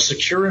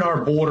securing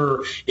our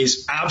border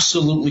is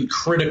absolutely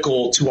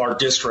critical to our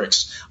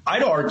districts.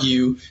 I'd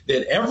argue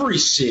that every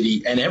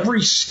city and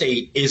every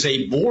state is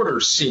a border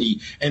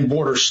city and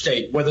border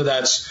state, whether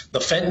that's the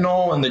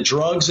fentanyl and the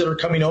drugs that are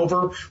coming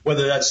over,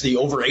 whether that's the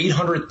over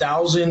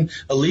 800,000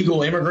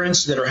 illegal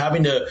immigrants that are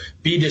having to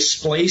be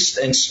displaced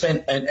and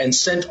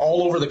sent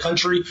all over the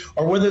country,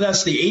 or whether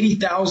that's the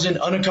 80,000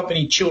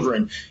 unaccompanied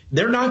children.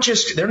 They're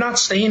not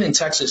staying in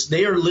Texas.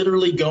 They are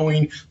literally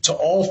going to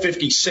all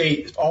 50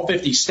 states.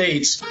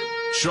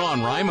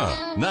 Sean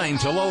Rima, 9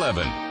 till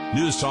 11.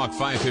 News Talk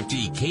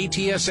 550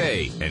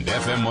 KTSA and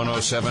FM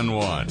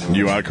 1071.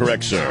 You are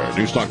correct, sir.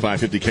 News Talk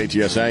 550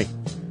 KTSA,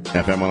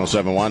 FM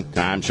 1071.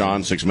 I'm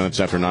Sean, 6 minutes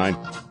after 9.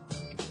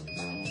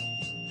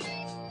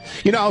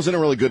 You know, I was in a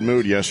really good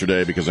mood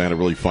yesterday because I had a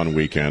really fun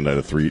weekend. I had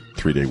a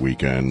three-day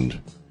weekend.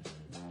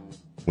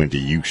 Went to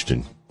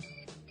Houston.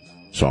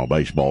 Saw a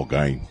baseball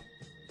game.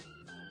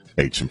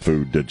 Ate some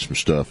food, did some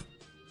stuff.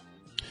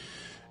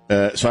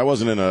 So I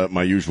wasn't in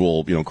my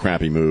usual,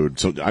 crappy mood.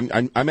 So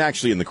I'm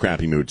actually in the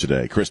crappy mood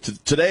today, Chris.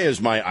 Today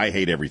is my I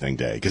hate everything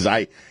day because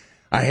I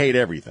hate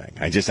everything.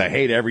 I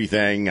hate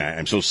everything.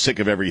 I'm so sick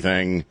of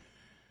everything.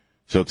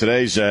 So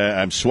today's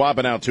I'm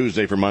swapping out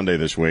Tuesday for Monday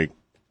this week.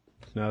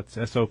 No, it's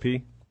SOP.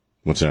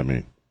 What's that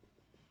mean?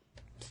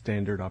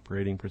 Standard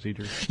operating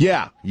procedures.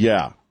 Yeah.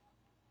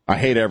 I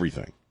hate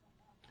everything.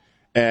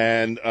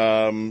 And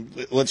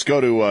let's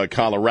go to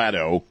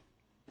Colorado.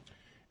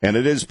 And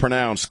it is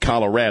pronounced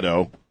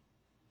Colorado.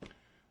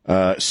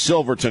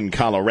 Silverton,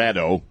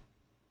 Colorado.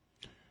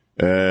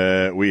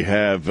 We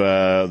have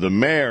the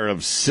mayor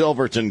of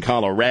Silverton,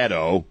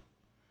 Colorado,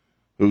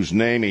 whose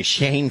name is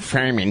Shane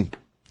Furman.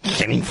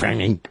 Shane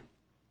Furman.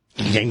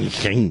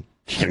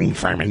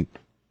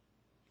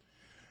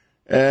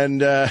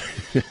 And they're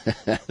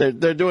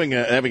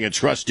having a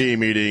trustee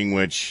meeting,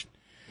 which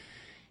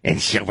in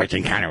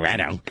Silverton,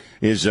 Colorado,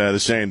 is the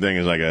same thing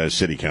as like a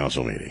city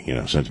council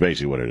meeting. So it's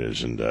basically what it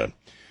is. And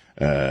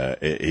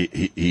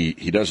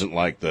he doesn't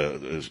like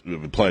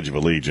the Pledge of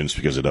Allegiance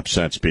because it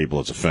upsets people.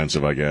 It's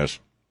offensive, I guess.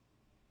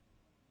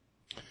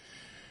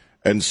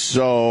 And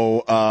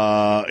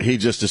so he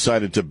just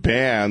decided to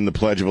ban the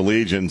Pledge of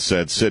Allegiance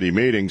at city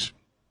meetings.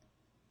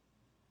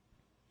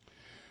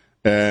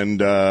 And,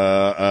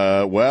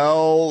 the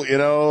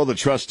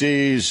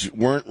trustees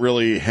weren't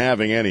really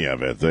having any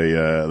of it.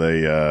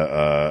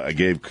 They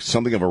gave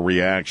something of a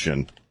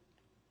reaction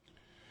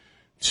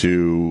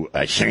to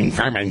Shane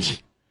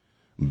Furman's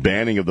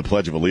banning of the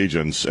Pledge of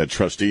Allegiance at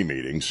trustee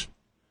meetings.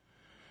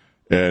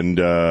 And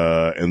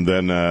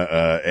then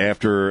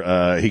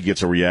after he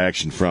gets a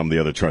reaction from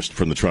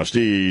the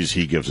trustees,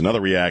 he gives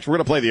another reaction. We're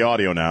going to play the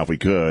audio now, if we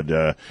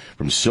could,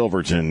 from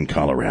Silverton,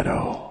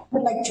 Colorado. I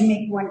would like to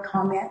make one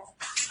comment.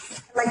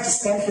 I'd like to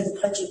stand for the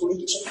Pledge of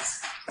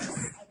Allegiance.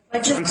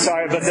 I'm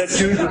sorry, but the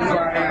Jews are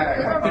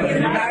crying. The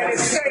United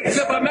States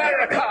of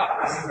America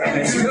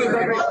and to the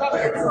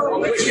republic for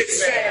which it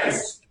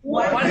stands,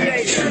 one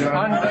nation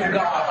under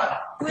God,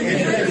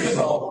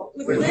 indivisible,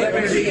 with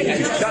liberty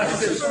and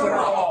justice for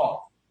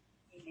all.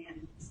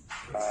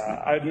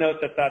 I'd note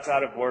that that's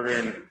out of order.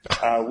 And,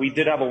 we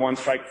did have a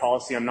one-strike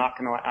policy. I'm not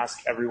going to ask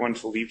everyone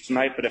to leave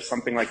tonight, but if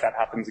something like that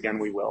happens again,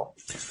 we will.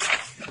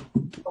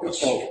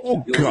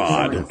 Oh,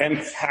 God. And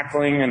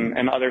heckling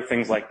and other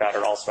things like that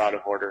are also out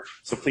of order.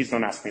 So please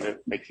don't ask me to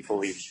make people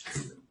leave.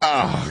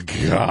 Oh,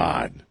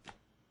 God.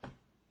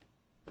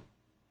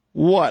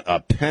 What a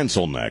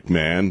pencil neck,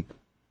 man.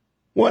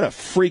 What a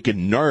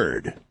freaking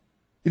nerd.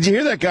 Did you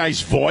hear that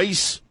guy's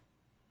voice?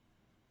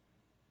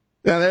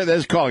 Yeah,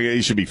 that's calling it.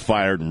 He should be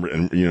fired,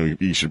 and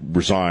he should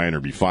resign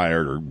or be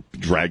fired or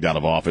dragged out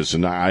of office.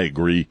 And I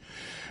agree.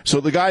 So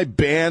the guy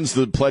bans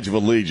the Pledge of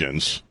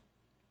Allegiance.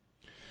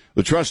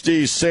 The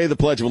trustees say the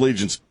Pledge of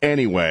Allegiance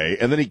anyway,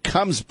 and then he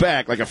comes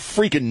back like a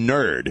freaking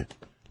nerd,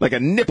 like a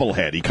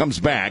nipplehead. He comes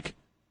back.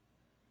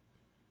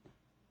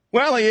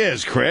 Well, he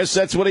is, Chris.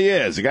 That's what he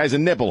is. The guy's a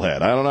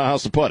nipplehead. I don't know how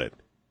else to put it.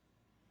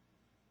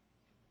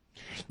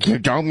 You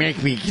don't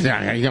make me,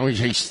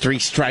 it's 3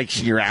 strikes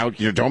and you're out.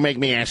 Don't make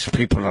me ask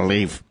people to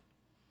leave.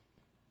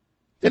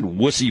 That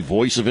wussy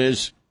voice of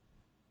his.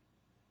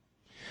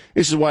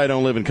 This is why I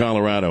don't live in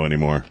Colorado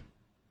anymore.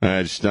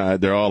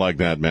 They're all like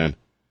that, man.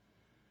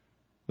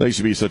 They used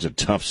to be such a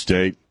tough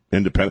state,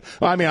 independent.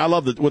 I mean, I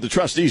love what the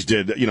trustees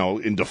did,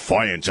 in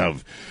defiance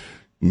of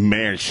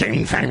Mayor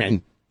Shane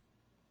Furman.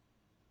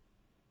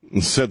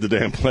 And said the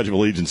damn Pledge of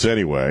Allegiance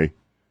anyway.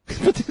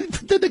 But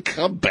then to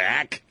come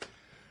back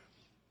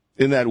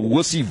in that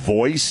wussy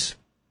voice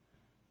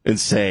and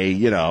say,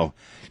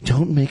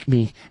 don't make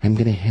me, I'm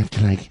going to have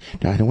to,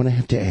 I don't want to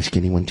have to ask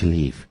anyone to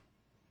leave.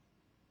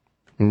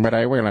 But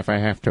I will if I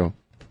have to.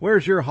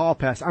 Where's your hall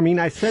pass? I mean,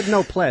 I said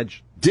no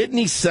pledge. Didn't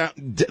he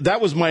sound, that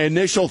was my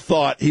initial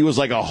thought. He was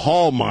like a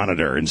hall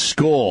monitor in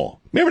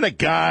school. Remember the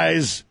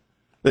guys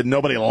that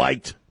nobody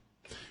liked?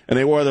 And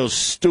they wore those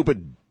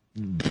stupid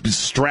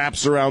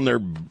straps around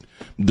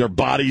their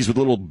bodies with a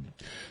little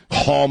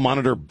hall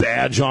monitor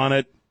badge on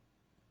it.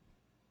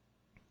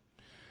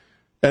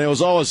 And it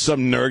was always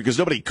some nerd, because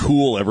nobody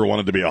cool ever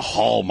wanted to be a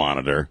hall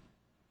monitor.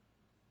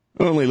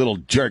 Only little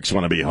jerks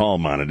want to be hall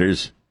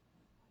monitors.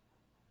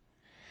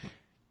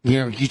 You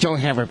know, you don't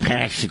have a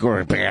pass to go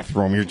to the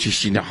bathroom. You're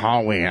just in the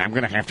hallway, and I'm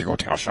going to have to go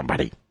tell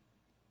somebody.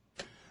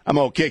 I'm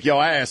going to kick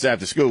your ass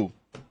after school.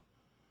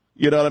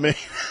 You know what I mean?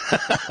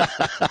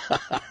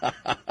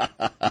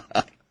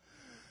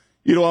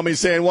 You don't want me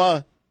saying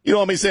what? You don't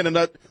want me saying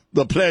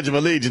the Pledge of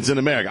Allegiance in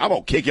America. I'm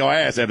going to kick your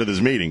ass after this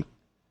meeting.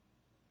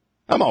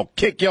 I'm going to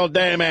kick your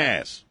damn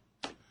ass.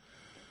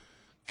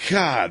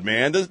 God,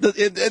 man.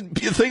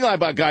 The thing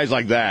about guys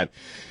like that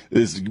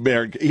is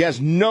he has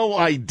no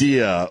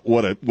idea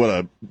what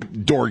a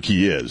dork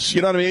he is.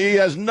 You know what I mean? He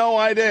has no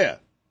idea.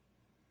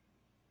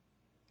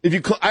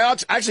 I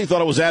actually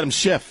thought it was Adam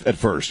Schiff at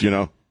first, you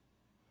know.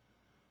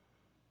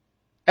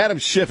 Adam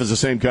Schiff is the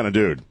same kind of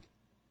dude.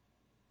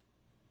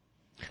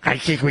 I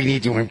think we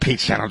need to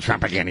impeach Donald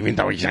Trump again, even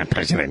though he's not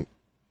president.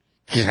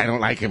 Because I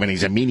don't like him and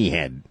he's a meanie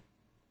head.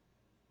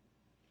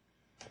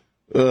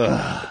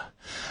 Ugh.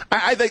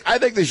 I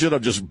think they should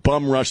have just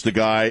bum rushed the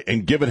guy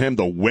and given him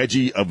the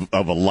wedgie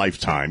of a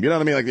lifetime. You know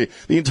what I mean? Like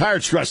the entire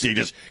trustee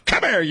just,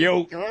 come here,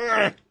 you.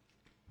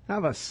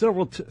 Have a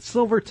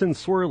Silverton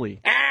swirly.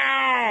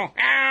 Ow!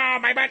 Ow!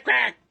 My butt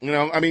crack! You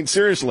know, I mean,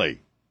 seriously.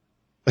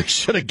 They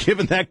should have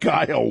given that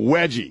guy a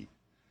wedgie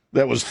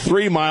that was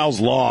 3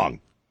 miles long.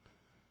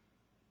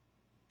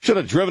 Should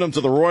have driven him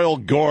to the Royal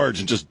Gorge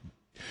and just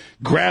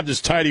grabbed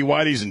his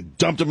tighty-whities and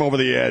dumped him over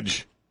the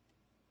edge.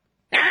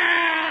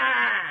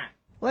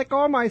 Like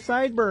all my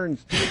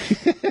sideburns.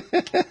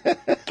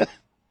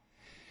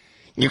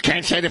 You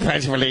can't say the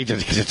Pledge of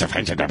Allegiance because it's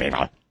offensive to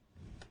people.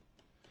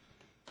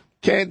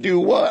 Can't do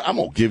what? I'm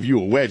going to give you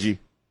a wedgie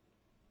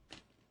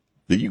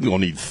that you're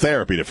going to need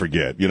therapy to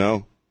forget, you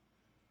know?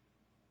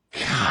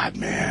 God,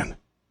 man.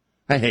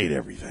 I hate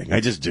everything.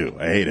 I just do.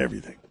 I hate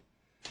everything.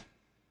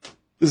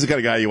 This is the kind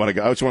of guy you want to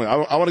go. I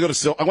want to go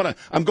to.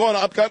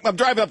 I'm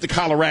driving up to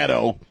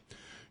Colorado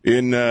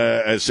in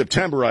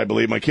September, I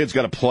believe. My kid's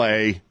got to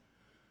play.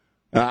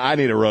 I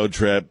need a road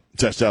trip,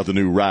 test out the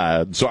new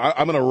ride. So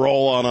I'm going to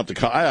roll on up to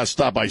I got to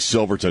stop by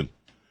Silverton.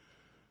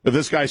 If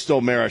this guy's still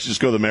mayor, I should just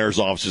go to the mayor's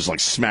office, just like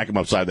smack him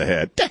upside the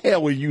head. The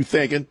hell were you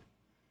thinking?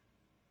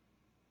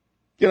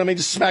 You know what I mean?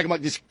 Just smack him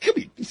up. Just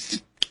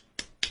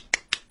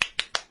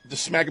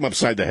smack him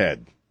upside the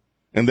head.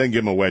 And then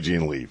give him a wedgie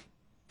and leave.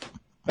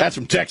 That's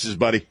from Texas,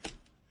 buddy.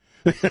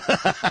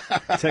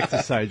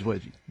 Texas size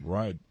wedgie.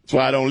 Right. That's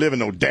why I don't live in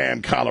no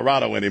damn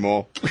Colorado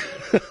anymore.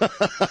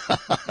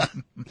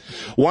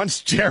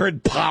 Once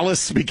Jared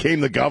Polis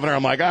became the governor,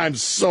 I'm like, I'm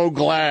so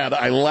glad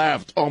I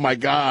left. Oh, my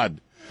God.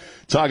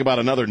 Talk about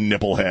another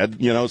nipplehead,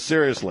 you know,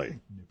 seriously.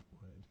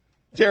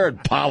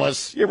 Jared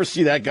Polis, you ever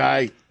see that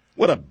guy?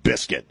 What a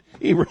biscuit.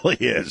 He really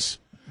is.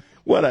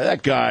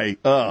 That guy,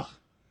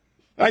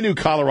 I knew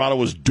Colorado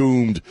was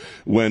doomed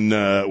when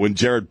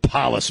Jared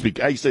Polis,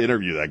 I used to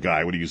interview that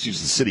guy when he was the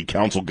city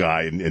council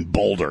guy in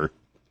Boulder,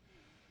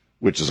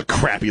 which is a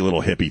crappy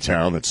little hippie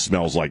town that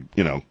smells like,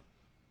 you know,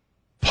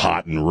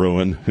 pot and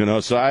ruin, you know.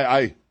 So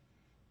I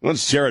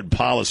once Jared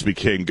Polis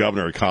became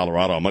governor of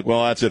Colorado, I'm like,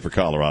 well, that's it for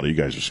Colorado. You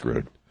guys are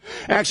screwed.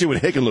 Actually, when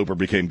Hickenlooper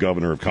became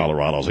governor of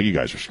Colorado, I was like, you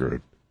guys are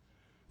screwed.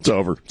 It's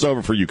over. It's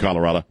over for you,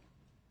 Colorado.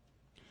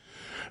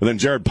 And then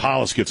Jared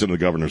Polis gets into the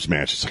governor's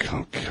match. It's like,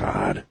 oh,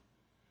 God.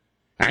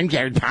 I'm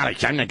Jared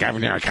Polis. I'm the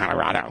governor of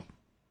Colorado.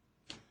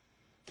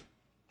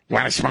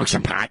 Want to smoke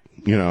some pot?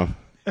 You know.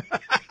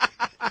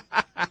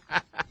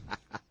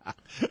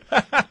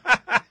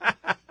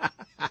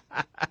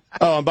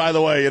 Oh, and by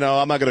the way, you know,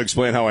 I'm not going to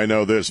explain how I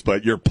know this,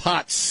 but your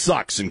pot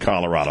sucks in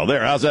Colorado.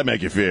 There, how's that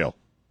make you feel?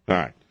 All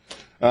right.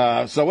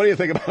 So what do you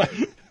think about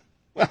it?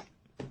 Well,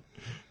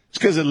 it's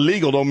because it's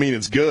illegal don't mean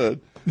it's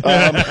good.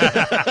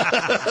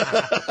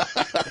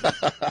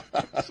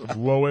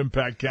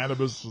 Low-impact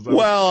cannabis.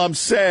 Well, I'm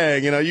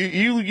saying, you know,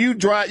 you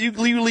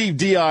leave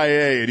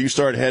DIA and you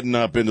start heading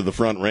up into the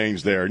Front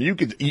Range there, and you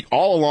could eat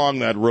all along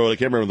that road. I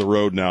can't remember the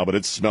road now, but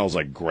it smells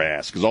like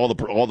grass because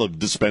all the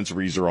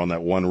dispensaries are on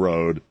that one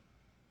road.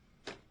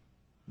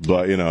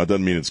 But you know, it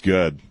doesn't mean it's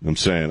good. I'm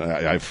saying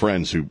I have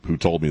friends who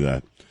told me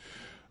that.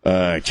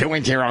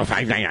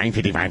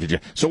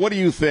 210-599-55. So, what do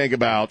you think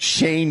about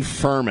Shane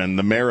Furman,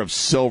 the mayor of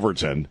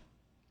Silverton?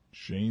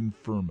 Shane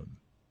Furman.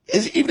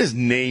 Even his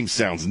name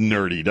sounds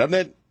nerdy, doesn't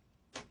it?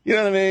 You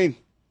know what I mean?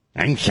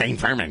 I'm Shane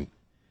Furman.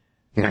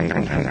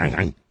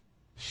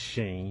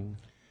 Shane.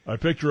 I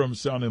picture him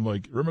sounding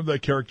like, remember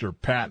that character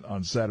Pat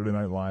on Saturday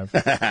Night Live?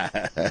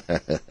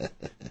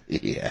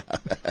 Yeah.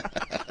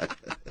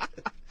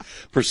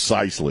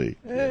 Precisely.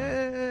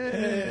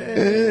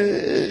 Shane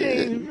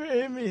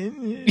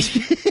Furman.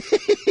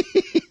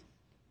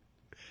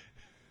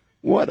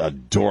 What a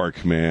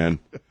dork, man.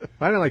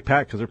 I didn't like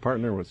Pat because her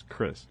partner was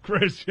Chris.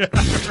 Chris, yeah.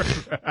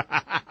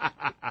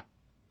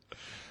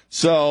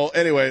 So,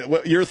 anyway,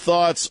 your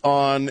thoughts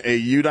on a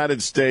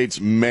United States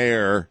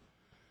mayor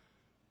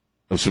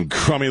of some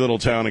crummy little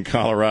town in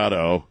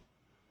Colorado,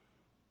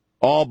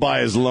 all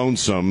by his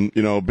lonesome,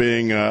 you know,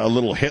 being a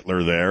little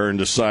Hitler there and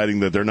deciding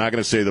that they're not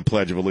going to say the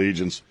Pledge of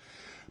Allegiance.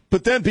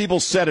 But then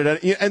people said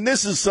it, and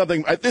this is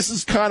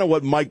kind of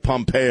what Mike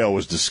Pompeo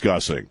was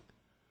discussing.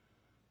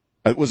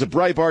 Was it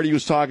Breitbart he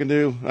was talking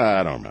to?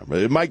 I don't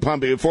remember. Mike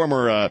Pompeo,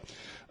 former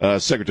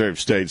Secretary of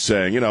State,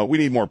 saying, we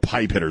need more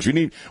pipe hitters. We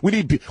need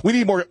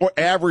more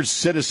average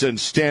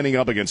citizens standing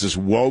up against this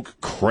woke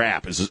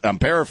crap. I'm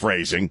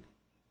paraphrasing,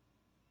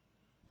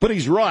 but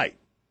he's right.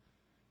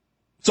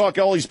 It's like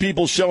all these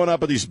people showing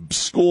up at these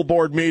school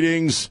board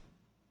meetings,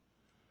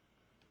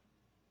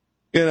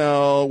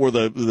 where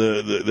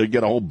they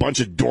get a whole bunch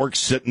of dorks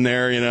sitting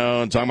there,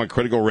 and talking about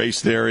critical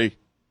race theory.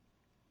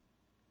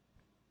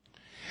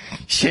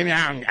 Sit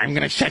down. I'm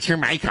going to shut your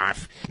mic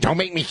off. Don't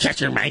make me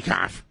shut your mic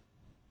off.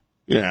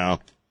 We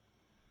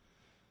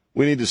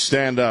need to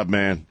stand up,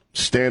 man.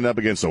 Stand up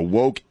against the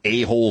woke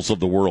a-holes of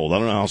the world. I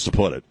don't know how else to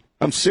put it.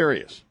 I'm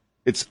serious.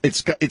 It's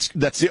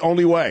that's the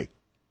only way.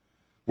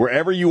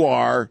 Wherever you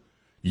are,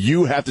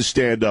 you have to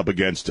stand up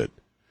against it.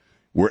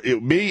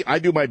 I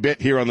do my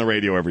bit here on the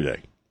radio every day.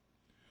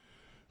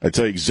 I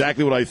tell you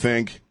exactly what I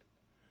think,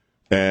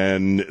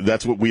 and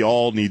that's what we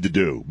all need to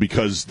do,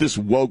 because this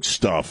woke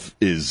stuff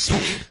is,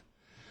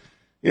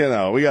 we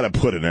got to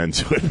put an end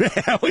to it,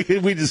 man.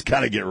 We just got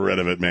to get rid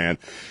of it, man.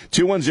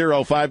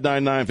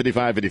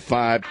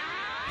 210-599-5555.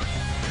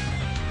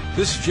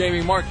 This is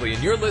Jamie Markley,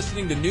 and you're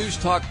listening to News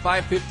Talk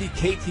 550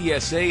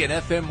 KTSA and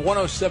FM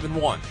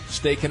 1071.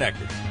 Stay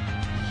connected.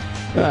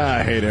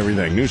 I hate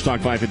everything. News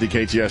Talk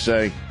 550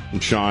 KTSA. I'm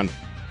Sean.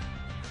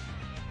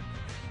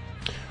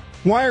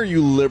 Why are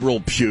you liberal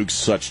pukes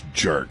such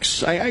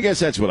jerks? I guess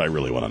that's what I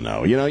really want to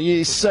know.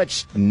 You're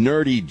such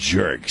nerdy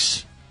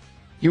jerks.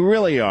 You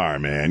really are,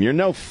 man. You're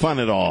no fun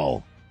at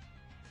all.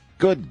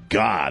 Good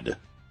God.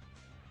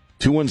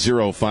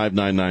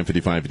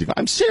 210-599-5555.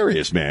 I'm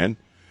serious, man.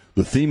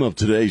 The theme of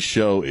today's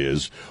show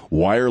is,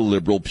 why are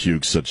liberal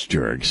pukes such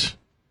jerks?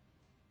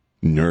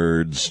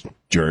 Nerds,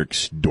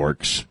 jerks,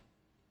 dorks.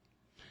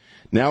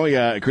 Now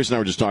Chris and I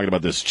were just talking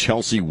about this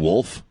Chelsea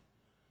Wolfe,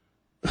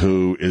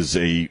 who is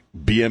a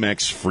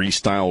BMX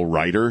freestyle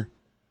rider.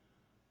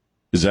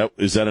 Is that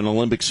an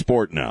Olympic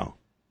sport now?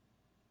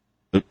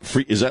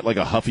 Is that like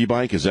a Huffy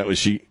bike? Is that what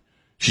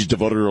she's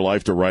devoted her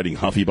life to riding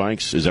Huffy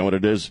bikes? Is that what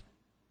it is?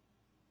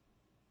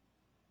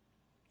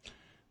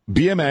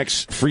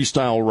 BMX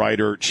freestyle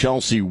rider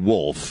Chelsea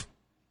Wolfe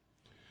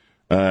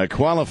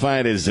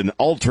qualified as an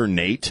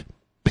alternate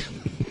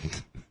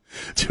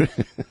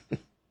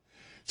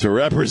to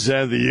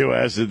represent the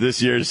U.S. at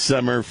this year's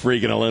Summer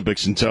Freaking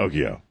Olympics in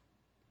Tokyo.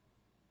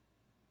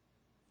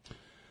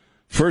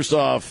 First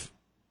off,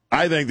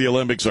 I think the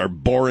Olympics are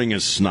boring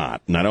as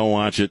snot, and I don't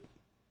watch it.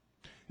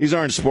 These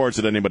aren't sports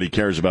that anybody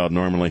cares about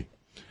normally.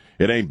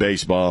 It ain't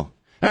baseball.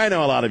 I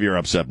know a lot of you are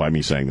upset by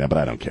me saying that, but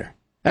I don't care.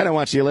 I don't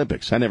watch the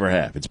Olympics. I never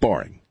have. It's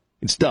boring.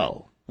 It's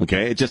dull.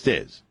 Okay? It just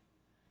is.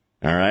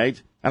 All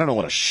right? I don't know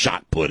what a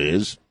shot put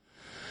is.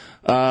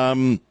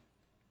 But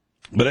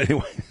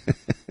anyway.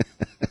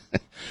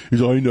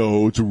 I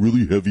know, it's a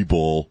really heavy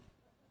ball.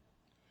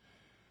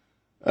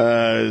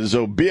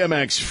 So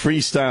BMX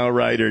freestyle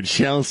rider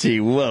Chelsea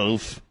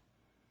Wolfe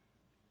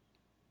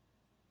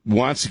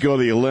wants to go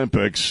to the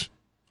Olympics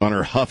on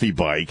her Huffy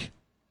bike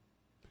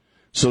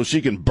so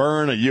she can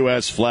burn a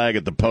U.S. flag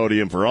at the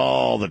podium for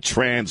all the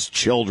trans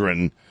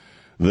children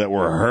that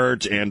were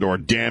hurt and or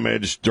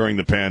damaged during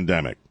the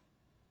pandemic.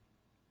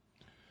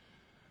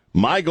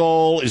 My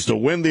goal is to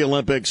win the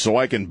Olympics so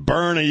I can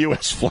burn a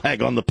U.S.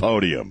 flag on the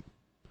podium.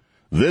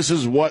 This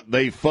is what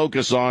they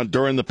focus on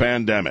during the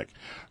pandemic.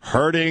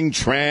 Hurting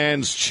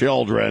trans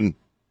children.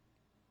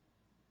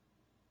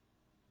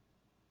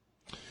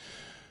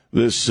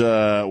 This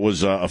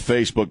was a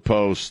Facebook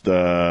post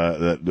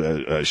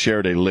that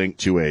shared a link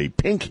to a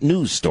Pink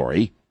News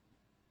story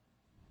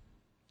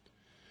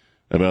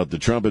about the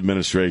Trump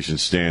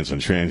administration's stance on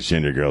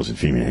transgender girls and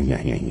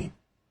female.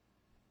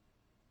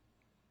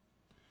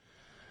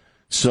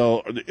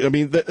 So, I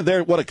mean,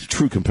 they're what a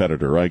true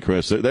competitor, right,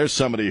 Chris? There's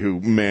somebody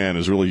who, man,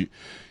 is really,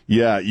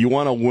 you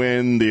want to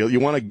win you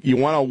want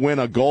to win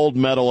a gold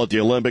medal at the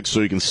Olympics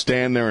so you can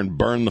stand there and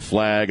burn the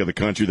flag of the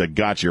country that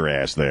got your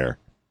ass there.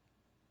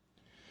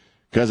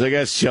 Because I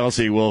guess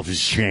Chelsea Wolfe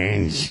is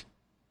trans.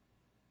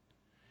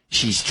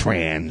 She's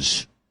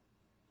trans.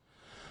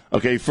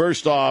 Okay,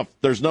 first off,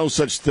 there's no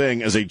such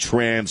thing as a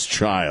trans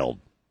child.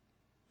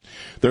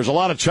 There's a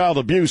lot of child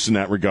abuse in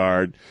that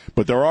regard,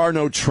 but there are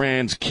no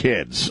trans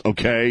kids,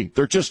 okay?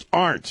 There just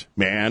aren't,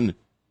 man.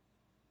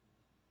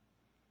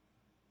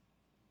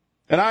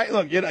 And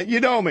look, you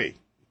know me.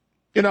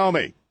 You know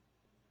me.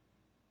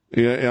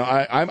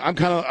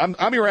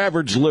 I'm your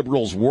average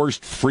liberal's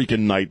worst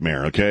freaking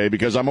nightmare, okay?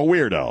 Because I'm a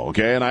weirdo,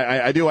 okay? And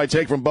I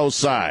take from both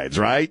sides,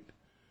 right?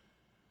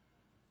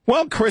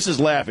 Well, Chris is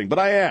laughing, but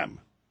I am.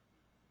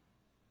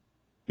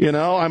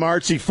 I'm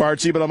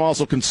artsy-fartsy, but I'm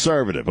also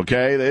conservative,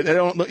 okay?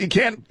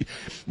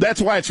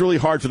 That's why it's really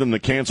hard for them to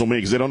cancel me,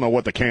 because they don't know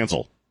what to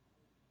cancel.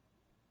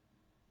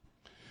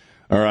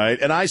 All right?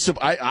 And I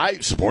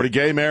support a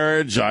gay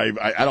marriage.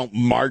 I don't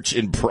march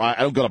in pride.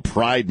 I don't go to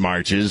pride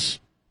marches,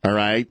 all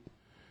right?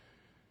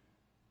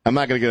 I'm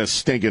not going to get a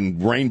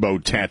stinking rainbow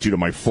tattooed on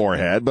my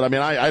forehead, but I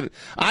mean,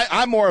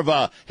 I'm more of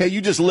a, hey,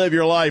 you just live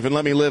your life and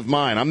let me live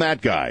mine. I'm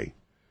that guy.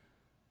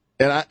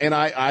 And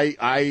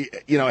I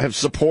have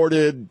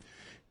supported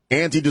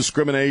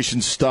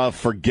anti-discrimination stuff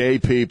for gay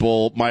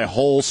people my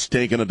whole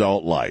stinking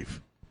adult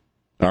life.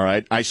 All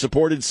right? I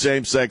supported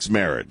same-sex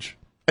marriage.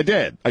 I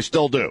did. I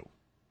still do.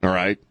 All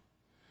right?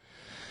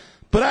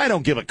 But I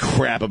don't give a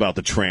crap about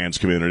the trans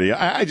community.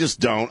 I just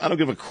don't. I don't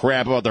give a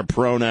crap about their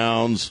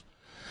pronouns.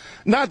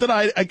 Not that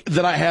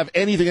I have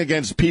anything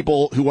against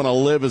people who want to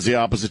live as the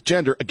opposite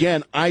gender.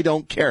 Again, I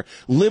don't care.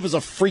 Live as a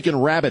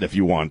freaking rabbit if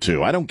you want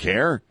to. I don't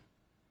care.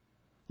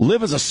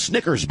 Live as a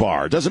Snickers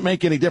bar. It doesn't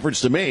make any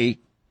difference to me.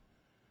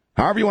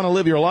 However you want to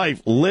live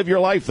your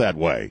life that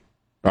way.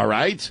 All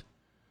right?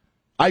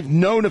 I've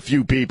known a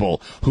few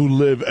people who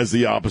live as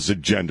the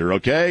opposite gender,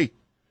 okay?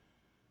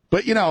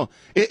 But,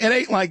 it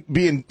ain't like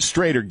being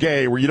straight or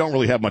gay where you don't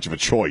really have much of a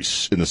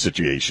choice in the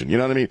situation. You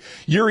know what I mean?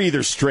 You're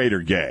either straight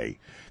or gay.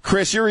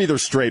 Chris, you're either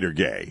straight or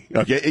gay,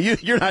 okay?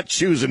 You're not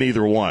choosing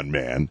either one,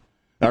 man.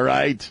 All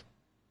right?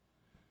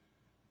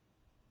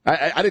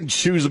 I didn't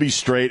choose to be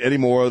straight any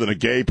more than a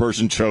gay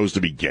person chose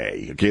to be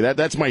gay, okay?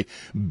 That's my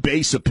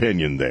base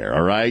opinion there,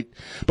 all right?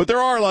 But there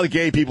are a lot of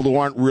gay people who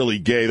aren't really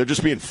gay. They're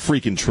just being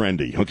freaking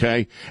trendy,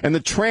 okay? And the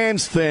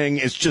trans thing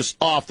is just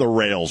off the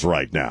rails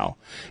right now.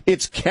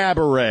 It's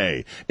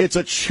cabaret. It's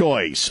a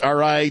choice, all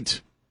right?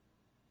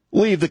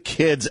 Leave the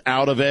kids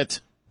out of it.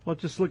 Well,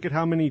 just look at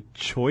how many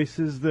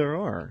choices there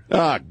are.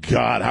 Oh,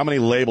 God, how many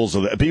labels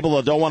are there? People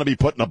that don't want to be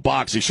put in a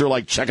box, they sure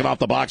like checking off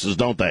the boxes,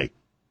 don't they?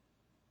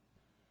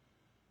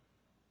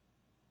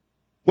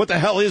 What the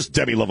hell is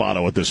Demi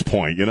Lovato at this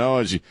point?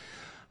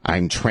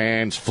 I'm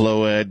trans,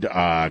 fluid,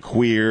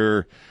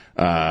 queer,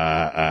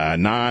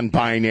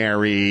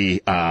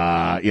 non-binary,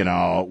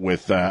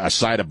 with a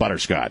side of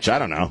butterscotch. I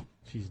don't know.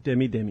 She's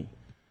Demi.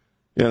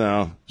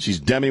 She's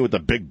Demi with a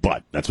big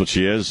butt. That's what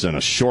she is, and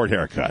a short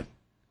haircut.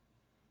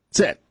 That's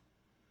it.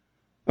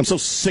 I'm so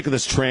sick of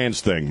this trans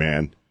thing,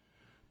 man.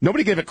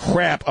 Nobody gave a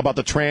crap about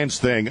the trans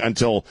thing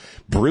until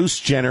Bruce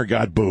Jenner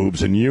got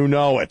boobs, and you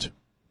know it.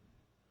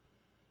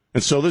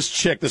 And so this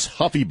chick, this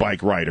Huffy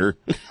bike rider,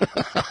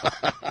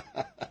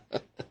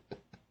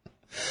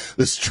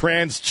 this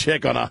trans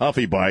chick on a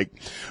Huffy bike,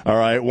 all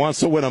right,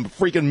 wants to win a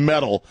freaking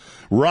medal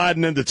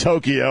riding into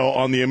Tokyo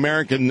on the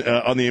American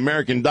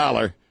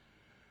dollar,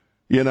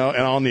 and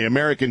on the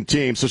American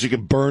team, so she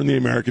can burn the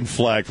American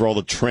flag for all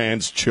the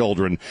trans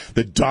children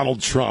that Donald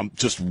Trump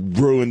just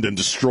ruined and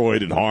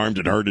destroyed and harmed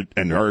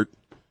and hurt.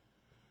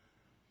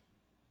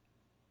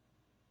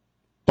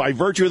 By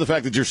virtue of the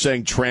fact that you're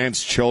saying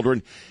trans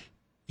children,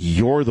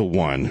 you're the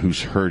one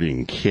who's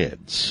hurting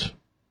kids.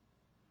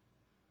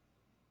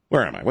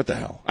 Where am I? What the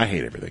hell? I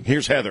hate everything.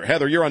 Here's Heather.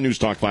 Heather, you're on News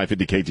Talk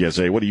 550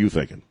 KTSA. What are you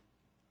thinking?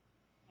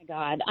 Oh my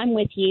God, I'm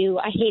with you.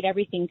 I hate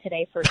everything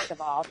today, first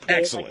of all.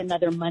 Today's like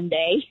another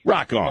Monday.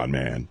 Rock on,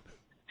 man.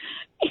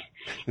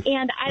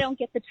 And I don't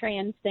get the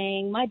trans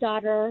thing. My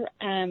daughter,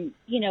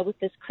 with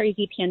this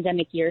crazy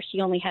pandemic year,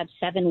 she only had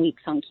 7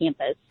 weeks on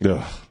campus.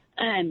 Ugh.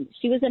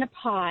 She was in a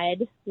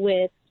pod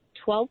with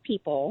 12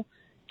 people.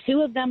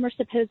 2 of them are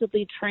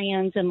supposedly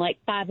trans and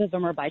 5 of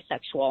them are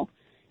bisexual.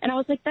 And I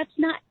was like, that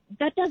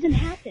doesn't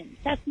happen.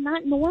 That's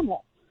not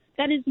normal.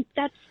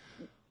 That's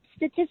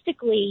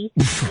statistically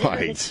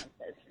right.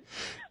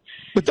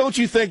 But don't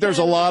you think there's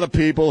a lot of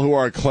people who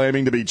are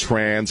claiming to be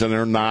trans and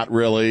they're not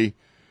really?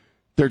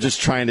 They're just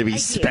trying to be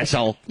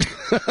special.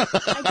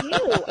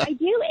 I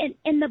do.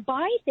 And the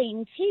bi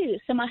thing too.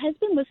 So my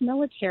husband was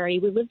military.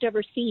 We lived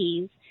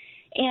overseas.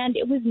 And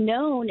it was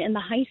known in the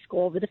high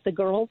school that if the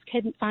girls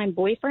couldn't find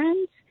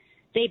boyfriends,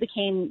 they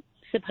became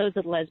supposed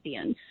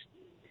lesbians.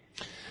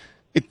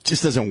 It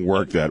just doesn't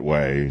work that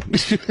way. No,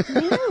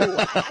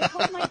 I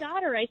told my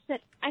daughter, I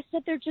said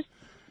they're just,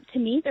 to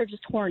me, they're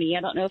just horny.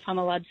 I don't know if I'm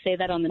allowed to say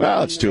that on the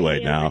Well, it's too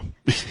late now.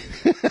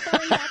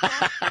 Sorry about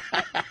that.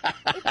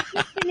 It's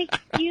just an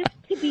excuse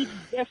to be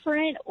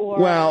different or...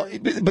 Well,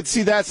 but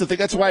see, that's the thing.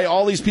 That's why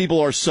all these people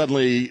are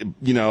suddenly,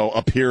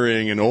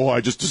 appearing and,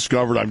 I just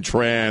discovered I'm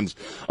trans.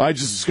 I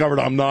just discovered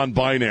I'm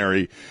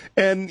non-binary.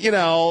 And,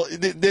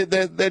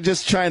 they're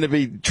just trying to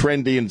be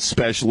trendy and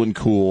special and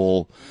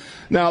cool.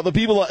 Now, the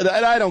people, and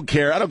I don't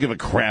care. I don't give a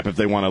crap if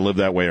they want to live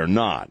that way or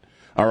not.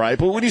 All right?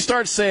 But when you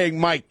start saying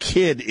my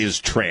kid is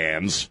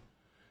trans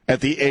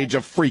at the age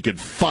of freaking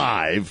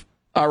 5,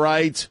 all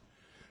right?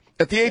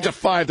 At the age of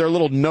 5, they're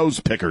little nose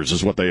pickers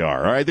is what they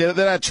are, all right? They're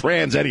not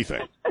trans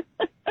anything.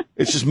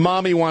 It's just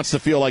mommy wants to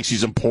feel like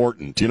she's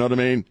important. You know what I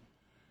mean?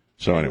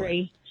 So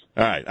anyway.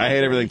 All right. I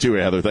hate everything too,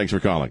 Heather. Thanks for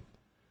calling.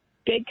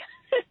 Good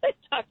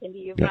talking to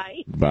you. Yeah.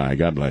 Bye. Bye.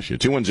 God bless you.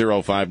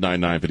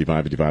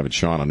 210-599-5555. It's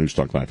Sean on News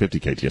Talk 550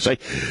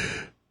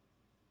 KTSA.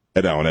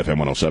 And now on FM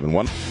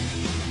 107.1.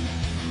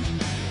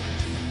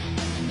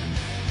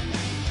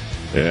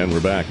 And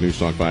we're back. News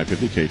Talk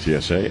 550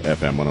 KTSA,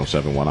 FM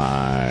 107.1.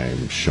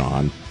 I'm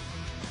Sean.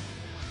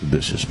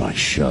 This is my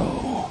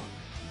show.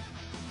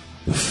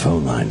 The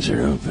phone lines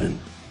are open.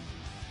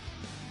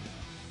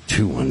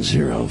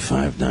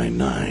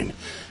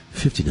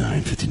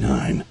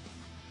 210-599-5959.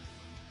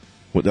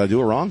 What, did I do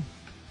it wrong?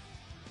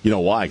 You know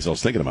why? Because I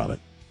was thinking about it.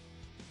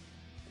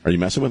 Are you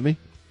messing with me,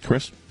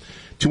 Chris?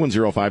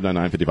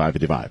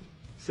 210-599-5555.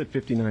 Said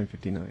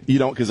 5959. You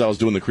don't, because I was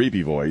doing the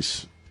creepy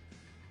voice.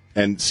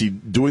 And see,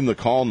 doing the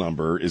call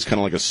number is kind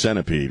of like a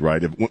centipede,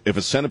 right? If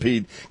a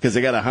centipede, because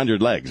they got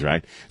 100 legs,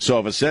 right? So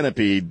if a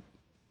centipede,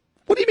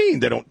 what do you mean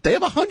they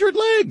have 100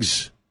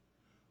 legs?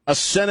 A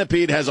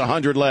centipede has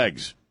 100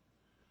 legs.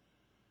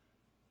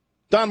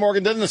 Don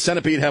Morgan, doesn't a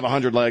centipede have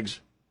 100 legs?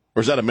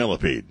 Or is that a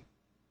millipede?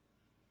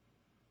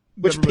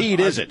 Which pede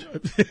is it?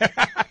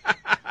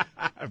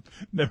 I've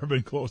never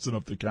been close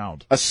enough to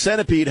count. A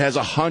centipede has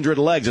 100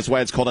 legs. That's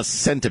why it's called a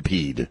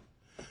centipede.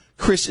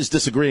 Chris is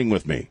disagreeing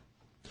with me.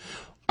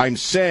 I'm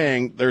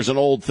saying there's an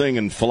old thing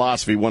in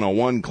Philosophy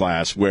 101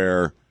 class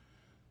where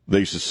they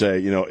used to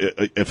say,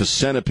 if a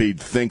centipede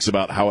thinks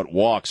about how it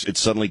walks, it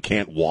suddenly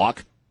can't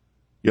walk.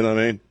 You know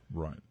what I mean?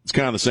 Right. It's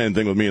kind of the same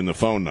thing with me and the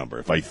phone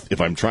number. If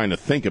I'm trying to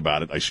think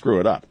about it, I screw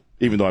it up,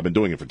 even though I've been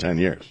doing it for 10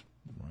 years.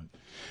 Right.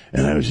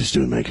 And I was just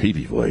doing my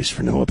creepy voice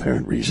for no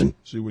apparent reason.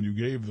 See, when you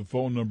gave the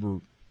phone number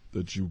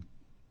that you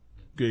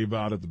gave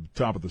out at the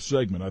top of the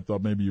segment, I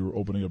thought maybe you were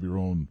opening up your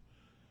own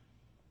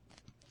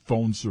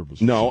phone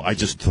service. No, I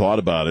just thought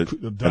about it,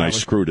 and I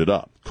screwed it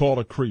up. Call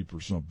a creep or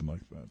something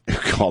like that.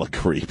 Call a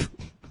creep.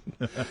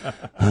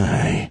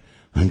 Hi,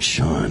 I'm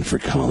Sean for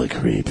Call a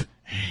Creep.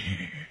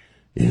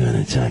 You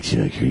want to talk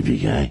to a creepy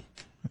guy?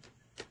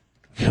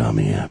 Call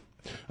me up.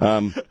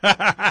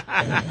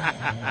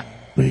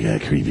 We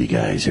got creepy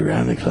guys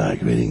around the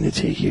clock waiting to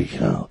take your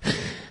call.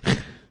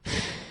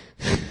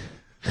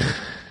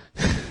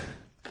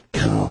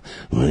 Call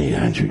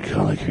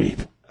 1-800-CALL-A-CREEP.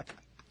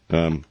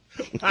 I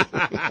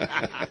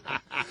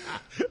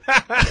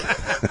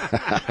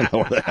don't know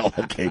where the hell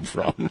that came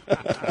from.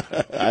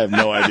 I have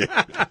no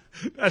idea.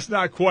 That's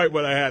not quite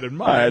what I had in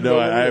mind.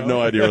 I have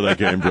no idea where that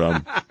came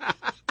from.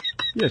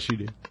 Yes, you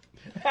do.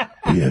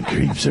 We have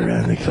creeps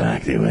around the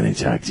clock. They want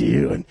to talk to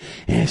you and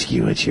ask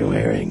you what you're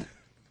wearing.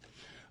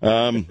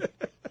 Call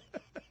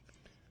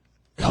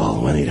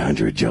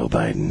 1-800-JOE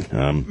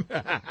Biden.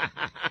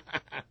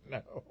 No.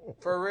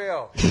 For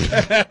real.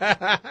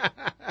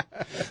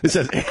 This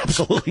has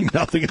absolutely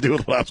nothing to do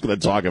with what I was going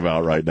to talk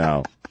about right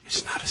now.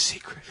 It's not a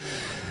secret.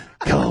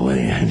 Call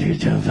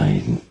 1-800-JOE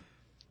Biden.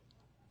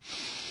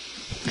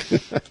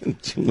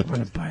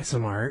 Want to buy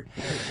some art?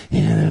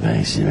 You want to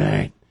buy some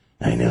art?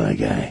 I know a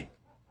guy.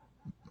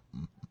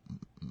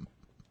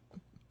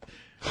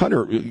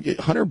 Hunter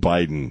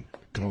Biden.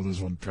 Call this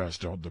one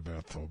passed out in the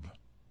bathtub.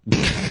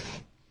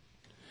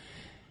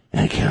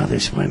 I call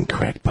this one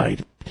crack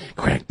pipe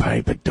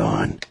at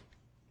dawn.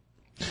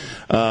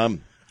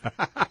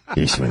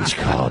 This one's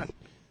called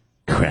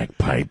crack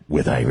pipe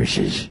with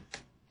irises.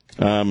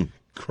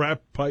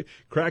 Crack pipe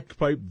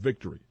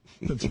victory.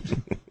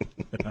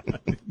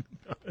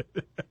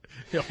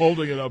 You're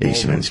holding it up.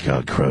 This one's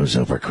called crows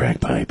over crack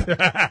pipe.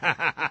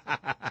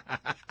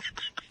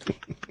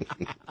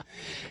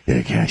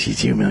 It'll cost you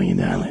 $2 million.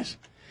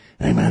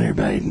 I'm Hunter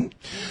Biden.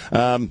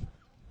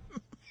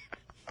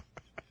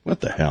 What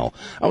the hell?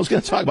 I was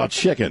going to talk about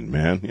chicken,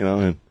 man.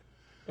 I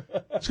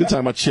was going to talk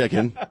about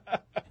chicken.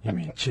 You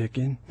mean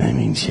chicken? I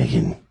mean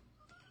chicken.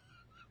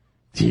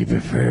 Do you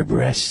prefer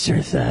breasts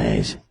or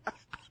thighs?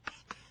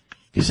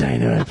 Because I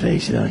know a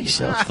place that only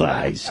sells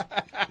thighs.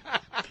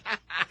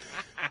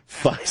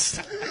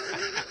 Thighs.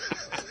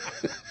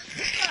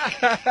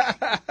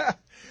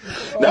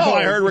 No,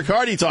 I heard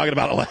Riccardi talking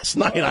about it last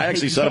night. I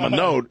actually sent him a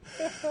note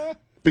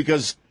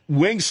because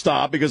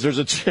Wingstop, because there's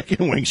a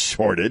chicken wing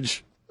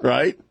shortage,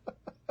 right?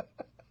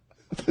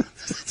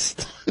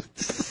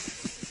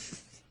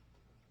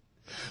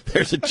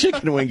 There's a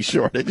chicken wing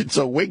shortage, and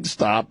so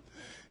Wingstop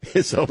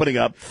is opening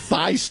up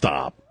Thigh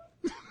Stop,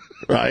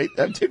 right?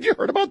 Have you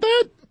heard about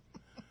that?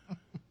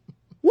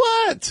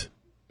 What?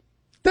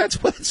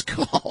 That's what it's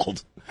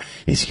called.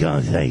 It's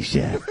called Thigh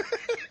Stop.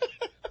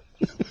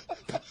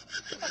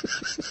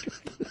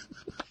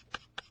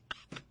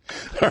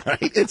 All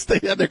right, they're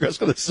just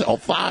going to sell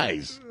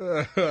thighs.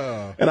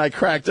 And I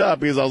cracked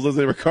up because I was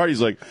listening to Riccardi.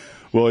 He's like,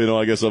 well,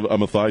 I guess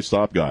I'm a Thigh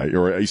Stop guy.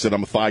 Or he said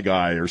I'm a thigh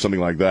guy or something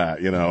like that,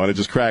 and it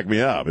just cracked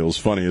me up. It was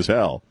funny as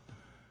hell,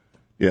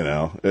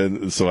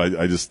 And so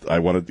I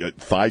wanted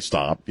Thigh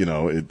Stop,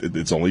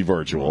 it's only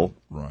virtual.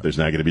 Right. There's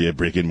not going to be a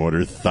brick and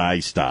mortar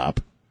Thigh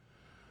Stop.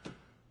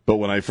 But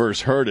when I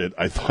first heard it,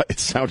 I thought it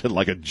sounded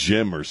like a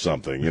gym or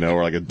something,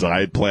 or like a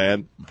diet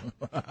plan.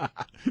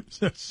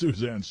 That's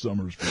Suzanne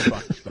Summers for Thigh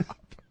Stop.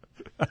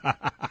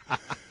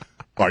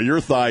 Are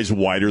your thighs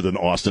wider than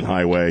Austin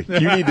Highway?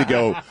 You need to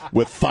go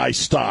with Thigh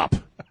Stop.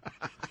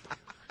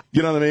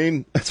 You know what I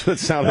mean? That's what it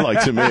sounded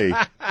like to me.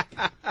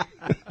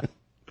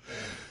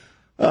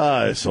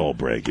 This whole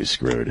break is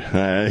screwed.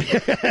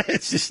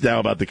 It's just now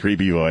about the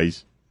creepy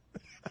voice.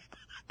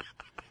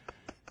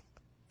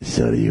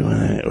 So do you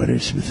want to order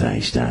some Thigh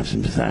Stop,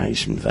 some Thigh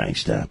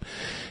Stop?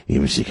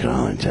 Give us a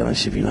call and tell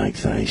us if you like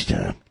Thigh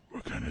Stop.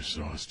 What kind of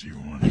sauce do you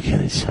want? What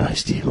kind of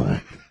sauce do you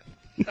want?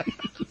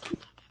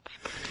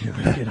 You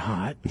like it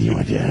hot? You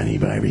want the honey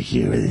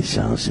barbecue or the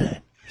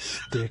salsa?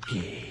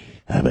 Sticky.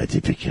 How about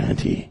the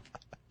picante?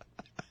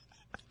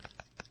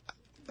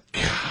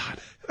 God.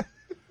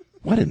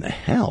 What in the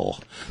hell?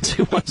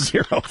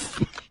 210.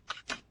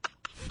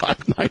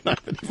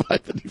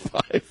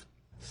 1-800-599-5555.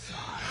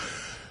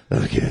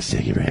 Okay, let's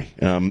take it back.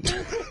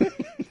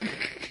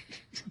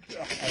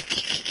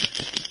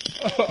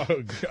 Oh,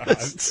 God.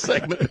 This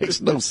segment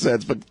makes no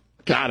sense, but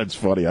God, it's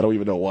funny. I don't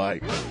even know why.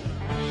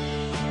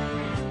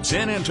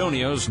 San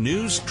Antonio's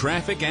news,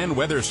 traffic, and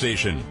weather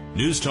station.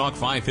 News Talk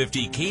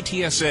 550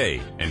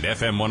 KTSA and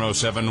FM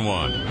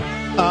 1071.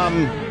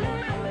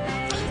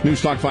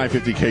 News Talk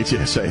 550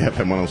 KTSA,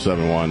 FM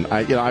 1071.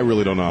 I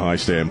really don't know how I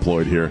stay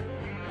employed here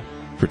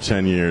for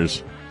 10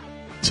 years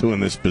doing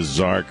this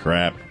bizarre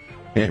crap.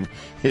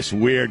 This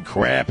weird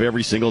crap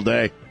every single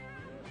day.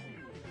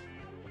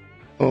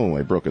 Oh,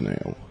 I broke a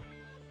nail.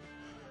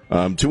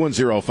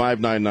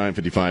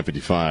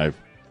 210-599-5555.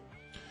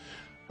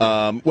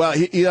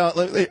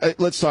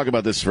 Let's talk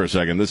about this for a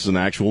second. This is an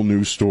actual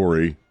news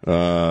story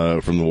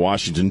from the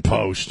Washington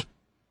Post.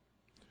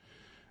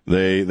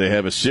 They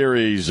have a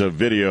series of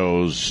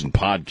videos and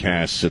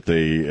podcasts that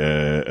they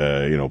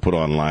put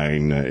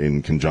online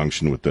in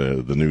conjunction with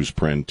the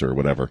newsprint or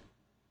whatever.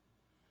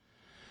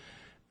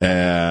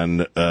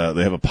 And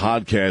they have a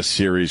podcast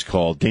series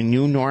called The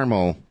New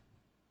Normal.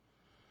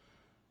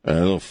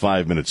 Little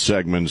 5-minute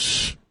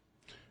segments.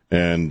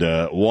 And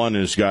one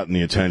has gotten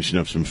the attention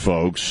of some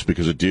folks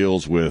because it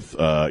deals with,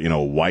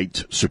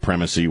 white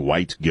supremacy,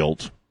 white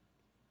guilt.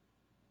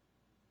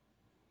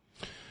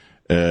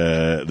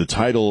 The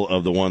title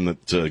of the one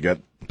that got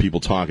people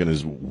talking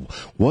is,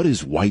 "What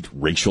is white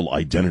racial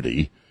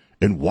identity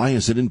and why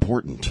is it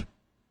important?"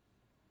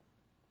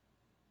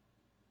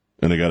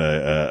 And they got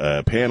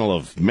a panel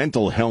of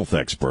mental health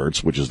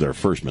experts, which is their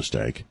first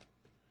mistake.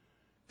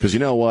 Because you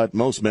know what?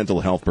 Most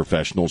mental health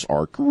professionals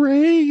are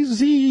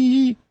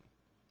crazy.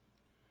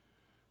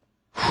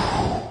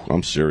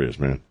 I'm serious,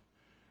 man.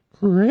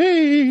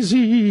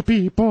 Crazy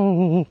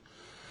people.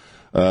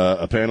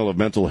 A panel of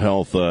mental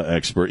health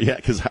experts. Yeah,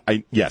 because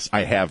I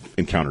have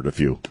encountered a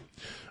few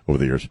over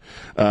the years.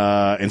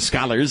 And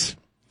scholars.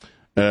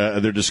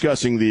 They're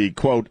discussing the,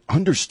 quote,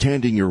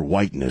 understanding your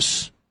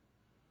whiteness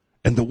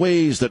and the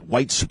ways that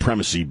white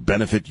supremacy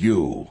benefit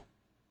you.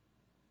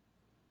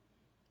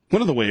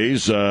 One of the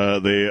ways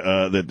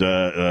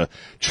that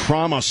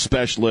trauma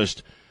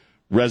specialist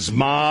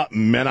Resmaa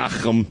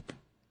Menachem,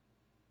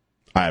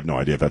 I have no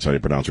idea if that's how you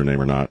pronounce her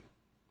name or not.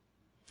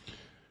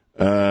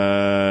 One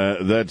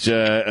of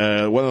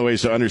the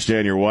ways to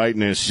understand your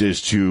whiteness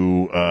is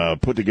to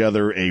put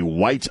together a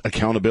white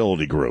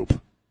accountability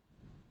group.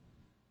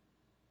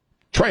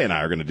 Trey and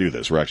I are going to do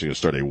this. We're actually going to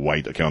start a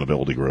white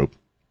accountability group.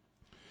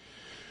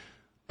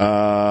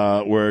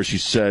 Where she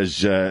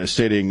says,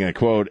 stating,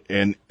 quote,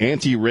 an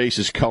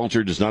anti-racist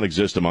culture does not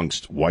exist among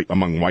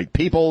white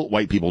people.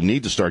 White people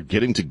need to start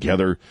getting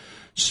together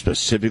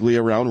specifically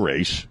around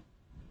race.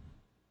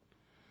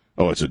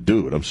 Oh, it's a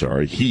dude. I'm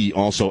sorry. He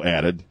also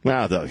added,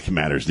 that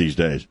matters these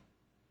days,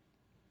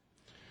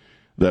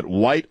 that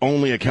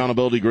white-only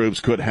accountability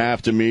groups could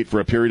have to meet for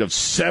a period of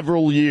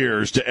several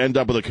years to end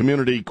up with a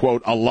community,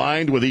 quote,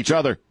 aligned with each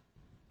other.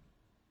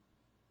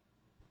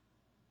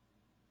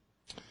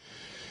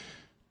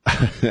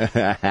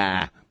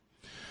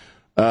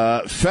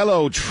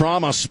 Fellow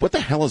trauma, what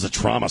the hell is a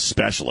trauma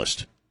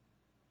specialist?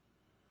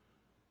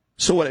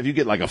 So what, if you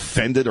get like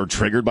offended or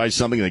triggered by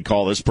something, they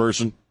call this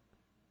person?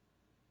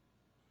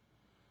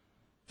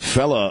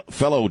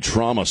 Fellow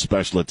trauma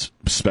specialist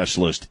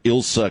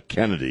Ilsa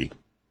Kennedy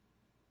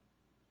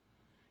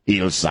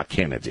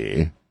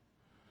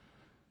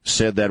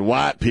said that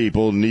white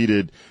people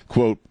needed,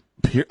 quote,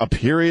 a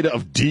period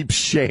of deep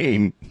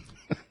shame.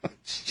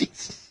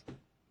 Jesus.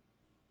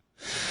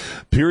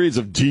 Periods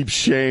of deep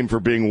shame for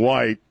being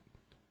white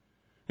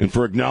and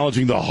for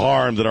acknowledging the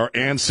harm that our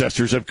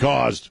ancestors have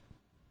caused.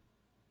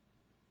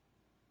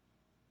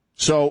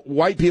 So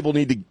white people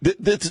need to,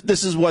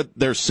 this is what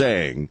they're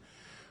saying.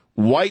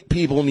 White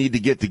people need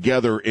to get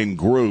together in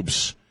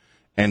groups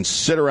and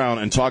sit around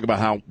and talk about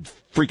how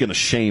freaking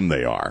ashamed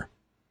they are.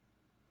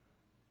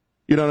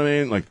 You know what I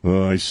mean? Like,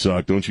 oh, I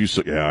suck. Don't you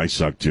suck? Yeah, I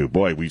suck too.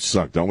 Boy, we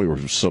suck, don't we?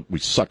 We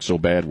suck so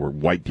bad. We're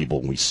white people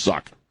and we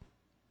suck.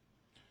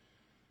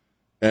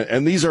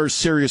 And these are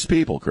serious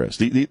people, Chris.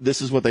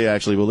 This is what they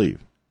actually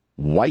believe.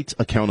 White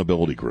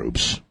accountability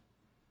groups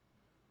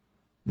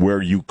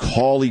where you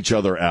call each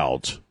other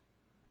out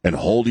and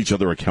hold each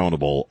other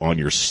accountable on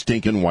your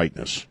stinking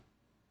whiteness.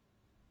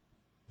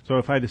 So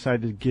if I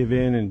decide to give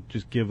in and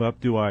just give up,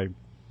 do I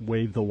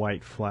wave the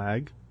white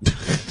flag?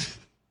 That's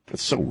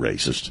so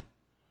racist.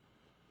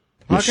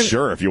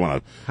 Sure, if you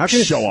want to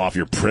show off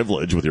your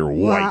privilege with your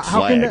white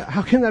flag.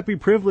 How can that be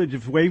privilege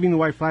if waving the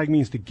white flag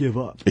means to give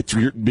up? It's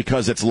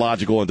because it's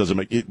logical and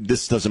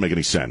this doesn't make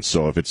any sense.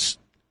 So if it's,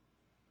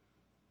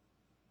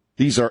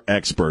 these are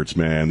experts,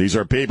 man. These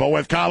are people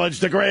with college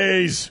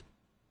degrees.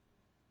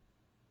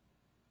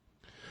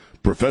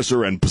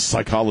 Professor and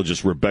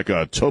psychologist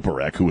Rebecca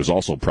Toporek, who is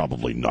also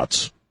probably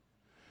nuts,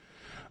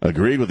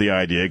 agreed with the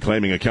idea,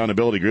 claiming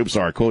accountability groups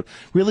are, quote,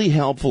 really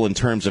helpful in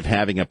terms of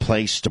having a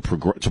place to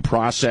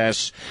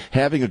process,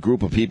 having a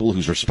group of people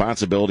whose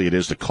responsibility it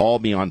is to call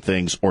me on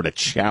things or to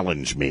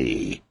challenge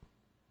me.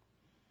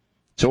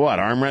 So what,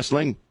 arm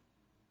wrestling?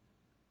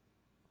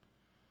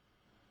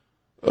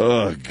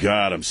 Oh,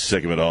 God, I'm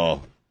sick of it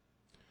all.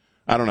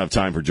 I don't have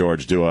time for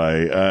George, do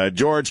I?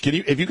 George,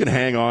 if you can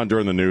hang on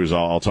during the news,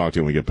 I'll talk to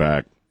you when we get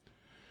back.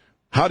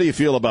 How do you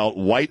feel about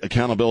white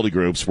accountability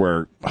groups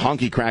where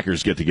honky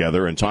crackers get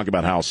together and talk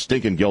about how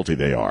stinking guilty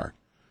they are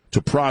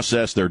to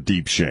process their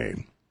deep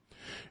shame?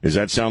 Does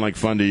that sound like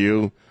fun to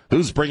you?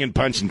 Who's bringing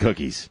punch and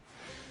cookies?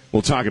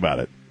 We'll talk about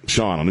it.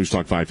 Sean on News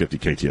Talk 550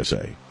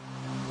 KTSA.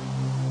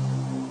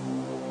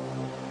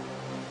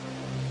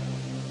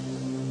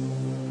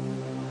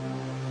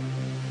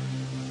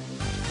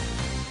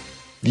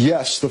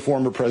 Yes, the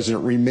former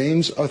president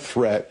remains a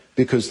threat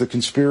because the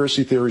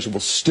conspiracy theories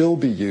will still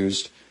be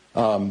used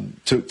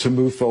to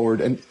move forward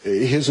and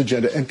his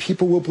agenda, and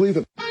people will believe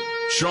it.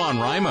 Sean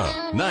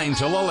Rima, 9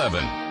 till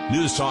 11.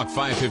 News Talk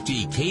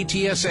 550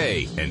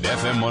 KTSA and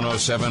FM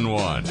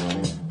 1071.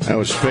 That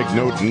was Fig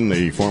Newton,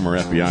 the former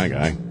FBI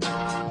guy.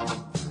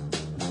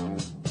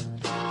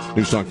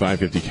 News Talk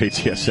 550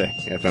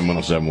 KTSA, FM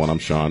 1071. I'm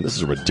Sean. This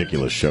is a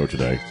ridiculous show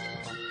today.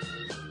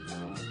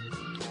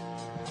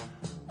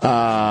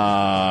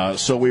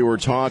 So we were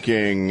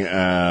talking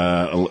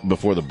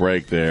before the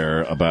break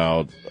there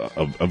about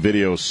a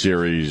video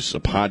series, a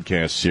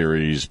podcast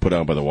series put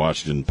out by the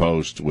Washington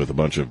Post with a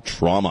bunch of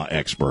trauma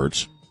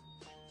experts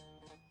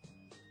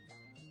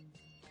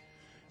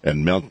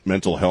and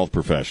mental health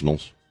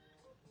professionals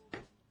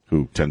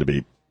who tend to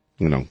be,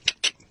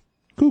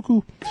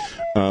 cuckoo.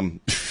 Well,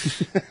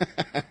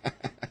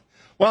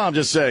 I'm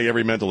just saying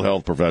every mental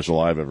health professional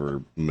I've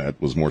ever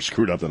met was more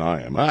screwed up than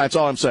I am. That's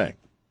all I'm saying.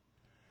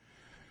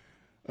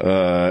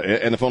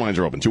 And the phone lines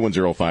are open,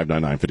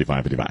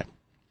 210-599-5555.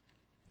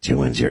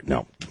 210,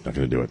 no, not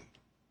going to do it.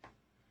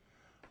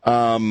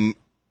 And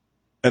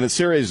the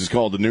series is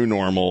called The New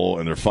Normal,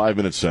 and they're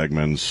 5-minute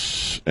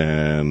segments,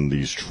 and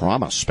these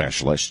trauma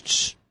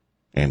specialists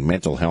and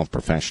mental health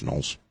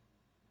professionals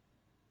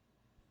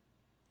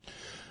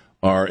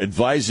are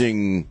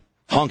advising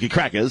honky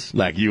crackers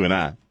like you and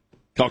I,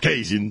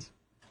 Caucasians,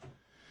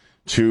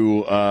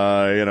 to,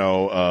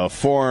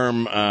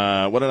 form,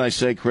 what did I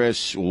say,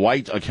 Chris?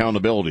 White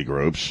accountability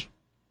groups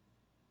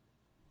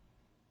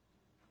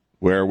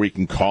where we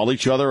can call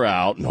each other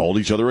out and hold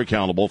each other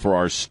accountable for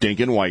our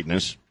stinking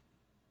whiteness.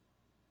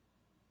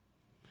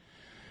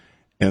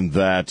 And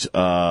that,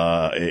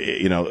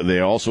 they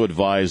also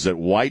advise that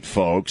white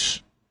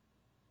folks,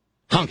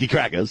 honky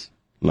crackers,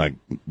 like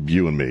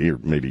you and me, or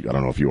maybe, I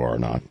don't know if you are or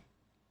not,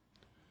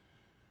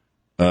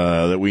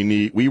 that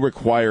we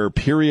require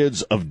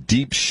periods of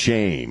deep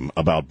shame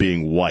about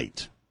being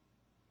white.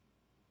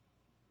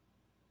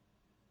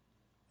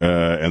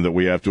 And that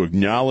we have to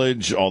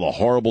acknowledge all the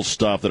horrible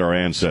stuff that our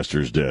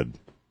ancestors did.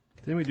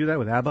 Didn't we do that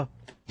with ABBA?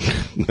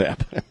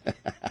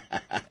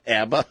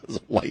 ABBA is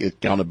a white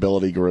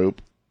accountability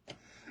group.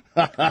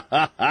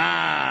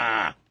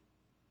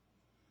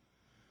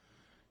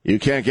 You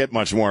can't get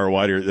much more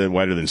whiter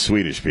than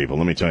Swedish people.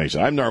 Let me tell you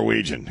something. I'm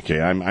Norwegian. Okay,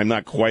 I'm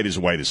not quite as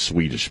white as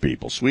Swedish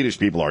people. Swedish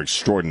people are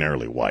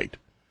extraordinarily white.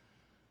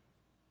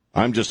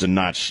 I'm just a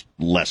notch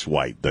less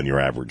white than your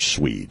average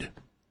Swede.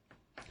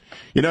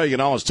 You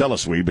can always tell a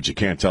Swede, but you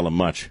can't tell him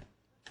much.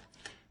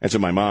 That's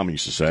what my mom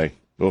used to say.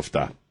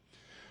 Oofta.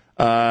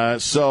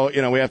 So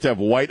we have to have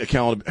white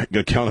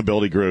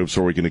accountability groups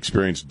where we can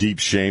experience deep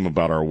shame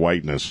about our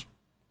whiteness.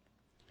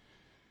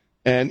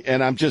 And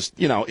I'm just,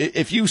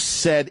 if you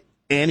said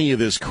any of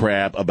this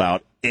crap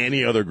about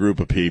any other group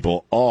of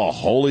people, oh,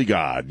 holy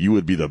God, you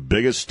would be the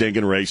biggest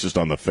stinking racist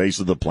on the face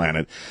of the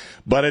planet.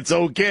 But it's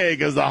okay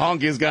because the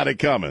honkies got it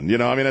coming.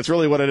 That's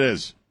really what it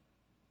is.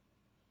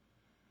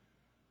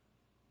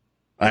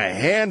 A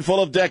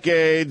handful of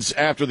decades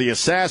after the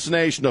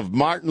assassination of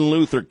Martin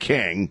Luther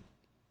King,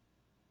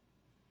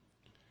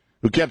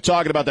 who kept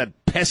talking about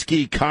that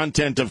pesky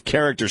content of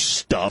character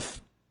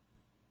stuff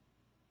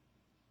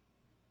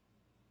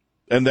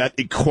and that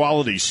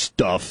equality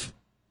stuff,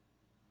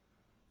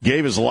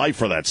 gave his life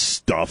for that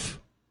stuff.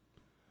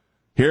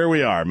 Here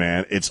we are,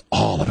 man. It's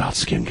all about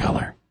skin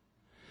color.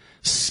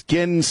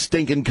 Skin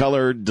stinking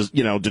color,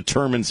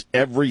 determines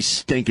every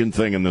stinking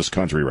thing in this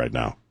country right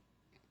now.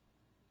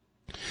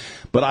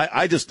 But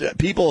I just,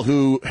 people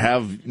who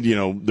have,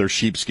 their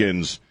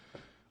sheepskins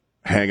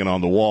hanging on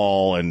the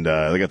wall and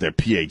they got their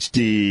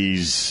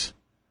PhDs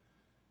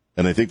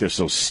and they think they're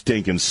so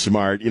stinking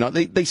smart.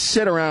 They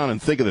sit around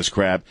and think of this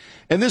crap,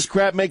 and this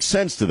crap makes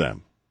sense to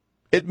them.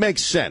 It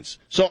makes sense.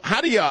 So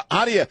what do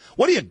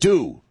you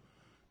do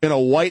in a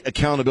white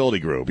accountability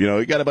group?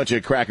 You got a bunch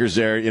of crackers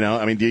there,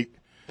 do you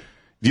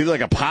do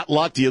like a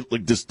potluck? Do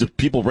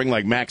people bring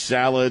like mac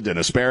salad and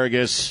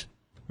asparagus?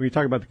 When you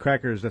talk about the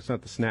crackers, that's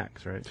not the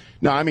snacks, right?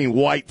 No, I mean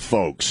white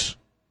folks,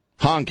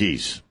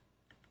 honkies,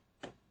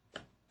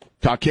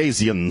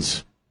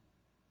 Caucasians.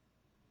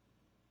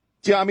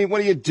 Yeah,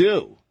 what do you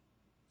do?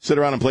 Sit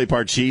around and play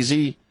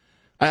Parcheesi?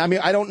 I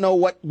don't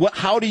know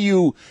how do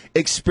you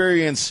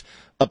experience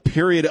a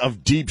period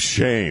of deep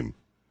shame?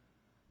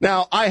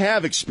 Now, I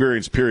have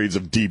experienced periods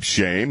of deep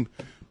shame,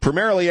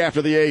 primarily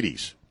after the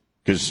 80s,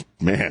 because,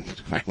 man,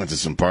 I went to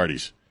some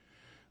parties.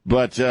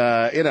 But,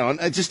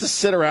 just to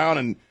sit around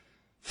and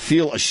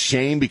feel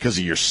ashamed because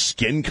of your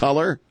skin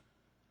color?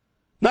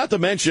 Not to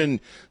mention,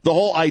 the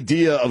whole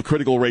idea of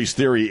critical race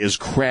theory is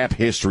crap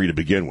history to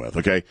begin with,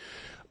 okay?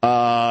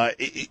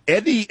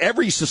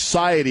 Every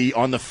society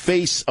on the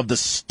face of the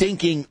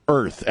stinking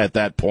earth at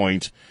that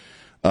point,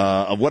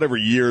 of whatever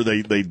year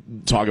they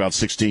talk about,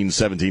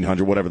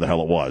 1700, whatever the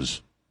hell it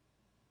was,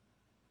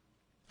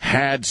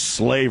 had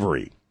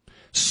slavery.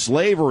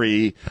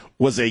 Slavery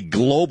was a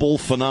global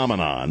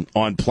phenomenon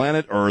on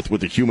planet Earth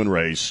with the human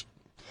race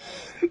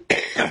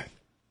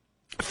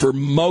for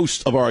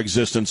most of our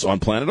existence on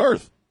planet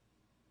Earth.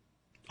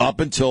 Up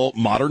until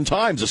modern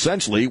times,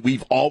 essentially,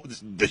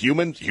 the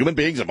human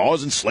beings have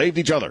always enslaved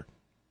each other.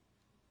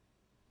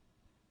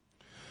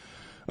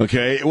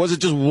 Okay, it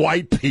wasn't just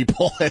white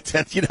people.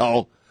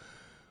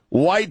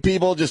 White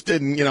people just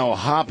didn't,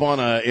 hop on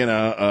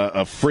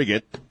a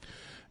frigate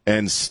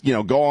and,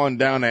 go on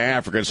down to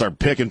Africa and start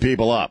picking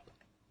people up.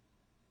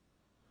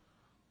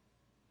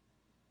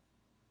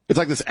 It's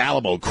like this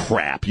Alamo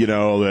crap, white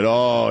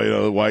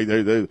they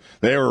were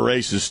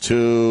racist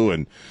too,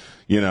 and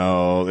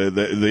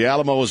the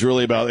Alamo was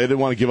really about they didn't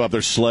want to give up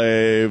their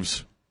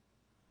slaves.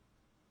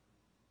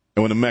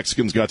 And when the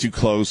Mexicans got too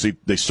close,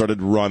 they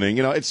started running.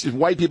 It's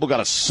white people got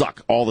to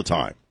suck all the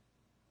time.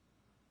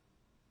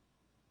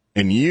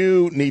 And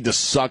you need to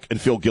suck and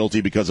feel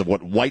guilty because of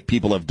what white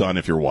people have done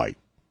if you're white.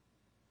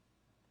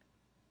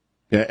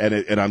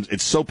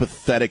 It's so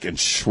pathetic and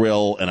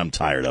shrill, and I'm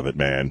tired of it,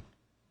 man.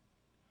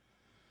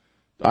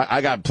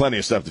 I got plenty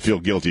of stuff to feel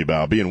guilty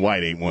about. Being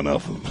white ain't one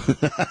of them.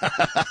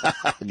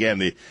 Again,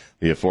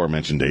 the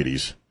aforementioned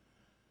 80s.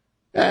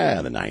 The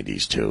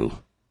 90s, too.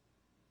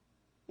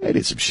 They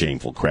did some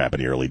shameful crap in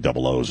the early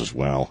 00s as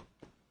well.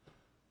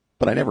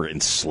 But I never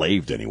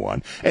enslaved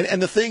anyone. And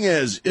the thing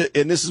is,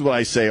 and this is what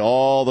I say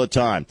all the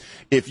time,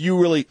 if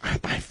you really,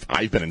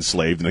 I've been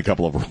enslaved in a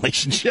couple of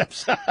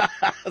relationships.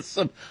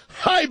 Some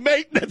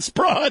high-maintenance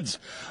broads.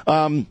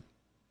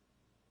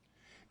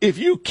 If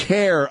you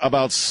care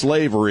about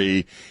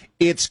slavery,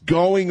 it's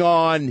going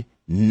on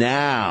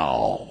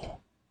now.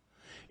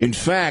 In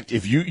fact,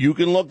 if you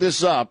can look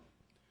this up,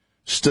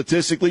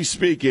 statistically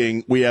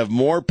speaking, we have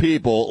more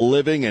people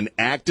living in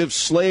active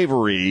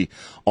slavery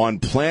on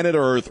planet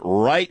Earth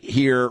right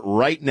here,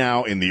 right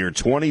now, in the year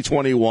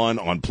 2021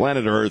 on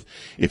planet Earth.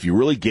 If you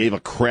really gave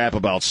a crap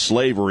about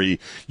slavery,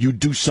 you'd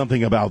do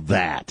something about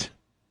that.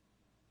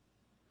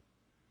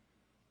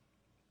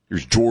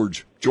 Here's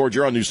George. George,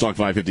 you're on News Talk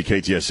 550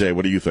 KTSA.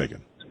 What are you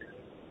thinking?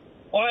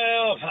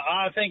 Well,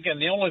 I'm thinking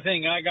the only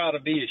thing I got to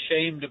be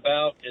ashamed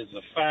about is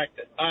the fact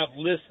that I've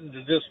listened to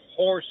this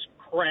horse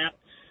crap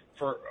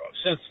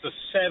since the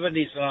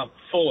 70s, and I'm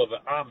full of it.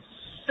 I'm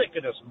sick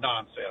of this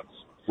nonsense.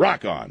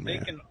 Rock on, man.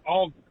 They can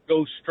all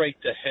go straight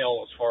to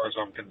hell as far as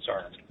I'm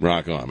concerned.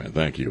 Rock on, man.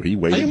 Thank you. He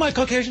waited. Are you my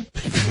Caucasian?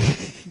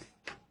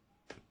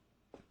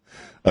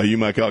 Are you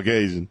my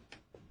Caucasian?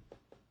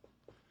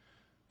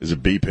 Is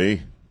it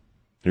BP?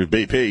 Here's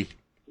BP.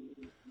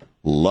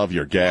 Love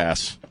your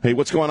gas. Hey,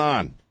 what's going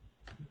on?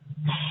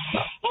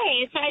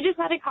 Hey, so I just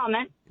had a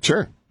comment.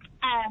 Sure.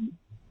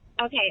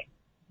 Okay,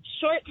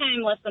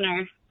 short-time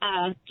listener,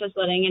 just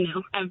letting you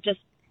know. I've just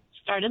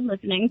started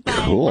listening. But,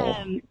 cool.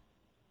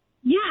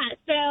 Yeah,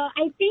 so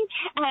I think,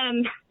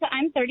 so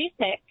I'm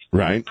 36.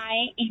 Right.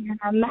 I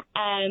am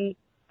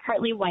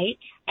partly white.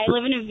 I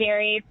live in a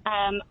very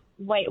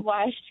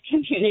whitewashed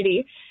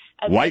community.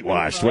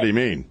 Whitewashed? What do you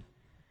mean?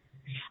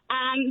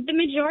 The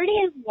majority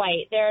is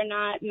white. There are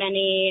not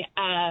many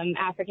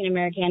African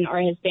American or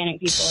Hispanic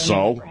people in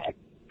the neighborhood.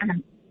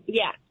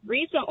 Yeah.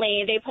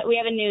 Recently, we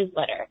have a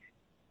newsletter.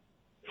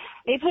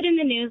 They put in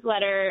the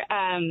newsletter,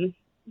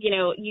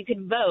 you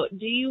could vote.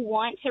 Do you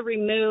want to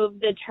remove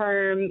the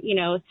term,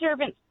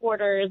 servants'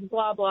 quarters,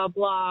 blah, blah,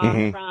 blah,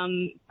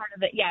 from part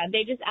of it? Yeah,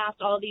 they just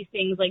asked all these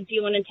things, like, do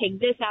you want to take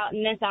this out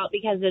and this out?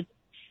 Because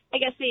I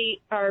guess they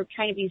are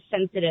trying to be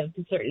sensitive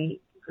to certain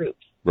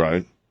groups.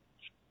 Right.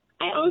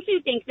 I also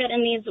think that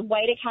in these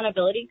white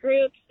accountability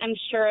groups, I'm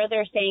sure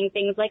they're saying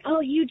things like, oh,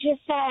 you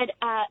just said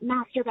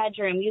master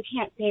bedroom. You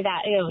can't say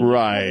that. Ew,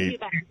 right.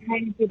 Try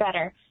to do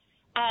better.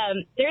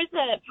 There's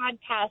a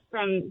podcast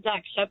from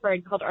Zach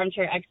Shepard called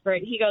Armchair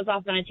Expert. He goes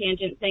off on a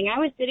tangent saying, I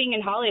was sitting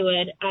in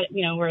Hollywood,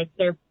 where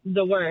they're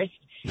the worst.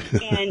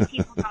 And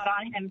people got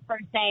on him for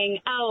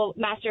saying, oh,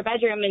 master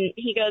bedroom. And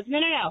he goes,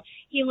 no.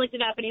 He looked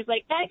it up and he's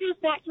like, that goes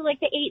back to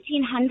like the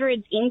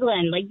 1800s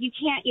England. Like you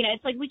can't,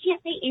 it's like we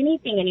can't say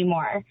anything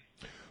anymore.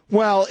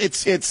 Well,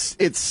 it's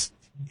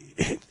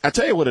I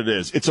tell you what it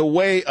is. It's a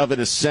way of, in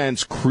a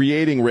sense,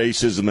 creating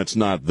racism that's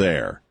not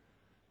there.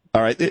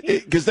 All right,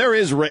 because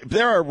there's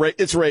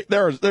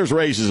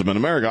racism in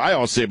America. I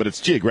always say, but it's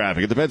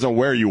geographic. It depends on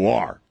where you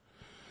are.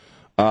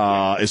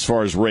 As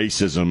far as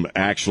racism,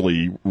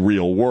 actually,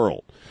 real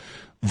world.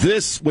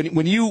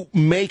 When you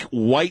make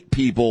white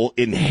people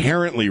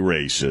inherently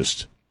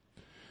racist,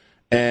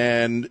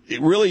 and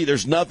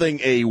there's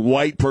nothing a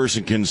white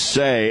person can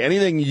say.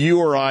 Anything you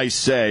or I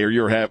say, or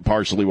you're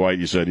partially white.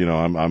 You said,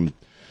 I'm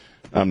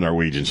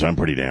Norwegian, so I'm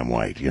pretty damn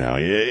white.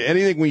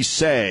 Anything we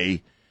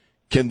say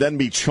can then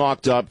be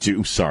chalked up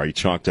to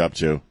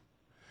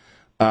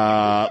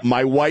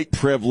my white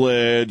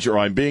privilege, or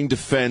I'm being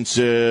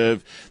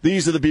defensive.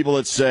 These are the people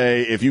that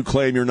say, if you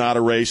claim you're not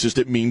a racist,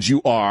 it means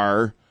you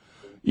are.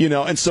 You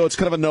know, and so it's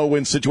kind of a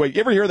no-win situation.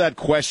 You ever hear that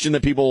question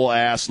that people will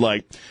ask,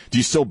 like, do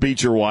you still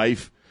beat your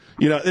wife?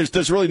 You know,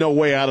 there's really no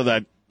way out of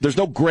that. There's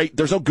no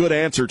good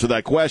answer to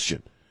that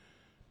question.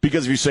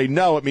 Because if you say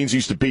no, it means you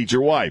used to beat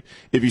your wife.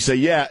 If you say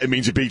yeah, it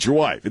means you beat your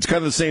wife. It's kind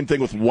of the same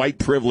thing with white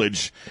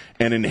privilege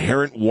and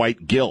inherent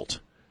white guilt.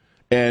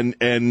 And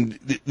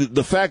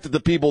the fact that the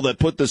people that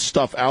put this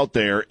stuff out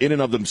there in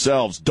and of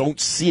themselves don't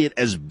see it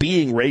as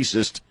being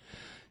racist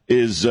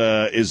is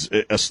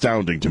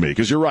astounding to me.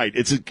 Because you're right,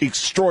 it's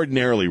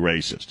extraordinarily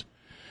racist.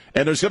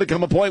 And there's going to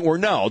come a point where,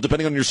 no,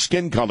 depending on your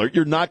skin color,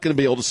 you're not going to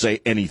be able to say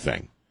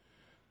anything.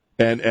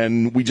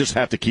 And we just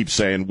have to keep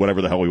saying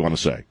whatever the hell we want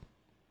to say.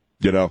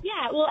 You know?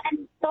 Yeah, well,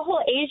 and the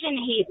whole Asian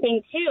hate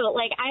thing, too.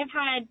 Like, I've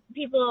had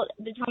people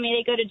that tell me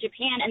they go to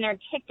Japan and they're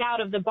kicked out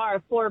of the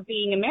bar for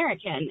being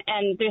American,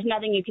 and there's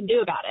nothing you can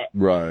do about it.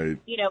 Right.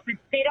 You know,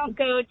 they don't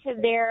go to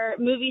their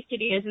movie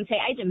studios and say,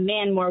 I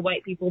demand more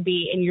white people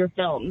be in your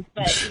films.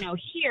 But, you know,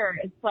 here,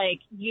 it's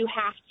like you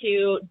have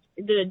to,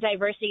 the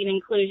diversity and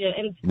inclusion,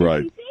 and it's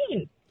right.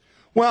 insane.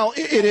 Well,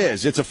 it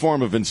is. It's a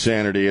form of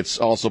insanity. It's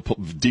also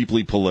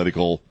deeply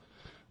political.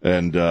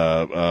 And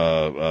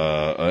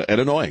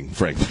annoying,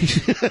 frankly.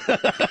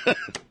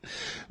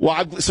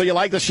 Well, so you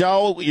like the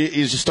show? You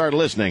just started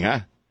listening, huh?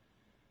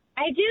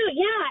 I do,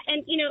 yeah.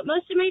 And, you know,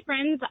 most of my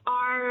friends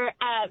are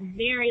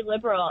very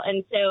liberal.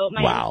 And so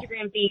my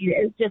Instagram feed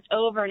is just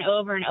over and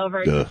over and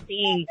over just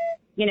seeing,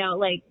 you know,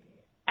 like,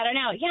 I don't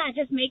know. Yeah,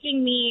 just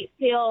making me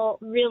feel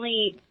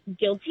really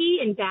guilty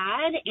and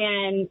bad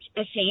and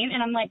ashamed.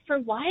 And I'm like, for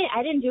what?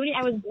 I didn't do anything.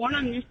 I was born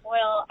on this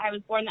soil. I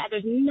was born that.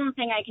 There's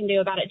nothing I can do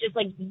about it. Just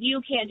like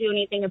you can't do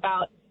anything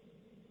about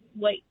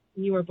what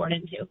you were born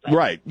into. But.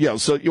 Right. Yeah.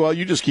 So, well,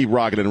 you just keep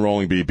rocking and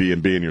rolling, BB,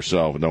 and being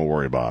yourself, and don't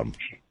worry about them.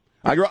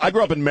 I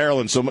grew up in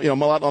Maryland, so you know a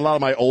lot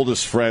of my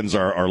oldest friends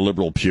are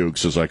liberal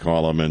pukes, as I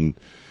call them, and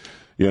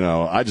you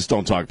know I just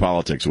don't talk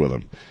politics with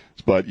them.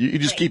 But you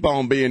just keep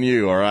on being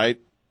you. All right.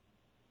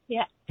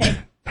 Yeah. All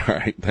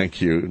right, thank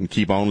you, and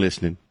keep on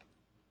listening.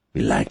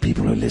 We like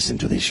people who listen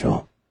to this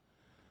show.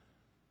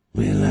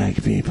 We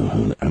like people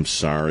who... I'm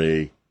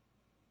sorry.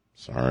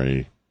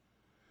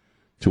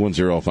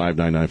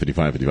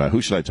 210-599-5555.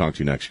 Who should I talk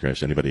to next,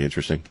 Chris? Anybody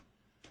interesting?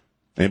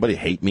 Anybody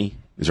hate me?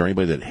 Is there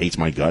anybody that hates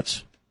my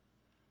guts?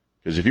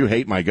 Because if you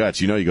hate my guts,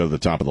 you know you go to the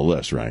top of the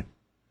list, right?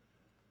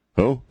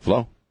 Who?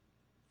 Flo?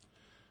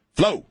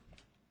 Flo!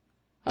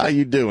 How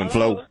you doing,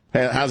 Flo?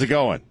 Hey, how's it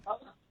going?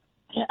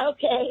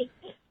 Okay.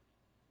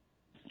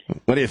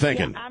 What are you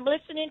thinking? Yeah, I'm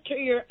listening to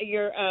your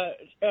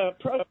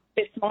program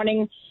this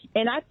morning,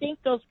 and I think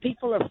those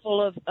people are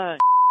full of.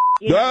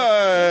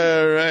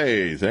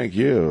 Hey, thank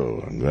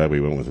you. I'm glad we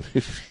went with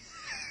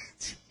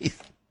it.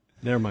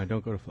 Never mind.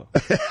 Don't go to Flo.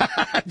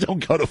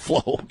 Don't go to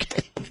Flo,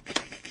 okay?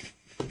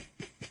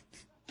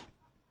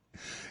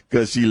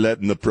 Because she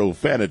letting the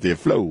profanity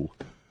flow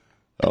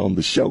on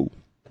the show.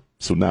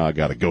 So now I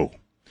got to go.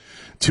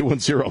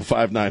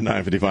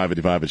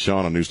 210-599-5555. It's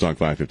Sean on News Talk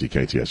 550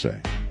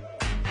 KTSA.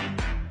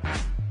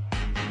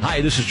 Hi,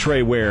 this is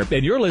Trey Ware,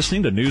 and you're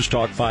listening to News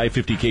Talk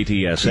 550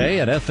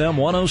 KTSA and FM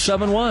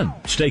 1071.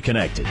 Stay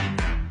connected.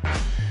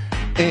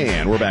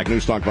 And we're back.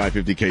 News Talk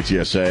 550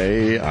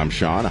 KTSA. I'm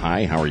Sean.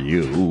 Hi, how are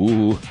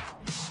you?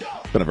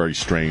 Been a very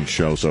strange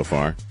show so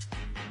far.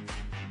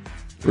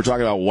 We're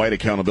talking about white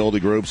accountability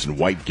groups and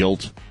white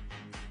guilt.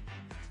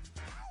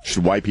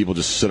 Should white people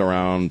just sit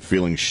around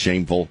feeling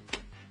shameful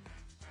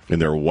in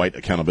their white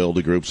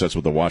accountability groups? That's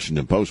what the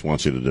Washington Post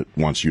wants you to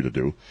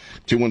do.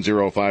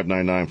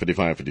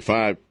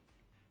 210-599-5555.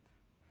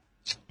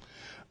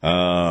 We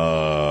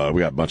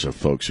got a bunch of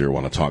folks here who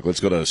want to talk.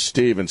 Let's go to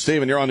Steven.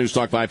 Steven, you're on News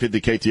Talk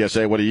 550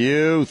 KTSA. What are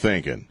you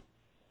thinking?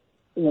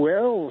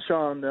 Well,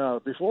 Sean,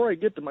 before I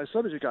get to my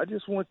subject, I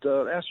just want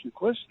to ask you a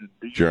question.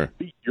 Do you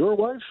beat your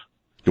wife?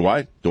 Do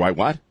I? Do I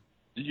what?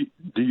 Do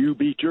you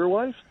beat your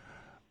wife?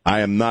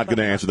 I am not going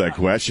to answer that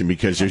question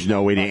because there's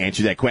no way to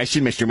answer that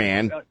question, Mr.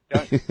 Man.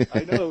 I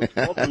know. It's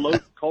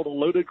called a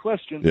loaded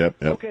question.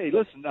 Yep. Okay,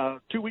 listen,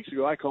 2 weeks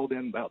ago I called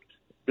in about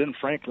Ben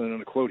Franklin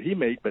and a quote he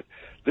made, but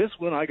this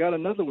one, I got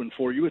another one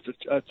for you. It's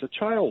a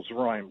child's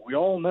rhyme. We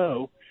all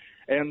know.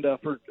 And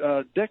for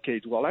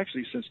decades, well,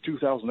 actually since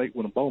 2008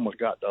 when Obama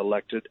got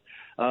elected,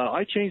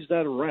 I changed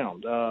that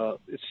around.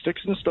 It's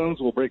sticks and stones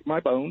will break my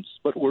bones,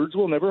 but words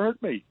will never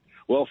hurt me.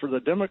 Well, for the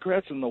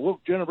Democrats and the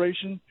woke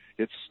generation,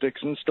 it's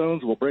sticks and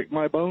stones will break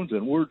my bones,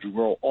 and words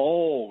will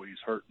always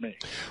hurt me.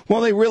 Well,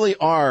 they really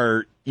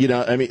are. You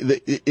know, I mean,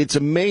 it's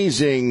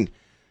amazing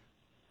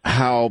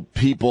how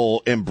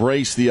people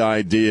embrace the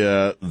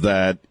idea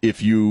that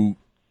if you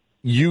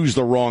use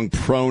the wrong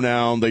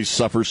pronoun, they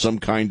suffer some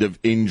kind of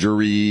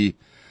injury.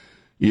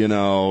 You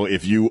know,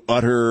 if you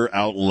utter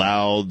out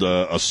loud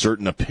a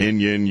certain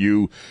opinion,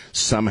 you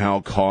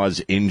somehow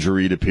cause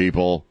injury to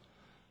people.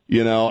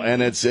 You know,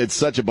 and it's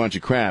such a bunch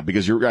of crap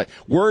because you're right.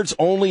 Words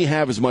only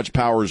have as much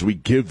power as we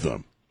give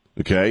them.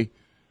 Okay,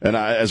 and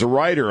as a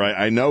writer,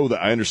 I know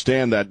that I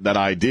understand that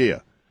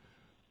idea.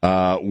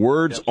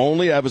 Words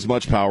only have as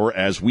much power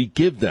as we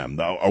give them.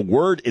 A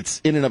word,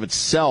 it's in and of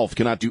itself,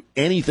 cannot do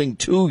anything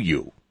to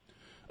you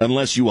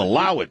unless you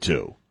allow it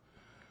to.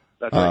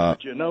 That's right.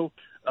 But you know,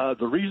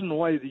 the reason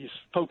why these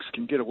folks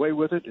can get away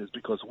with it is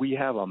because we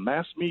have a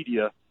mass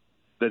media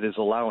that is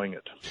allowing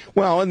it.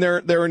 Well, and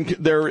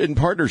they're in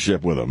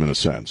partnership with them in a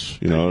sense.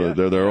 You know,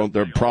 they're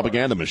their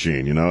propaganda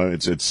machine. You know,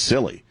 it's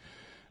silly,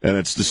 and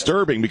it's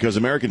disturbing because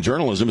American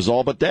journalism is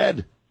all but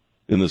dead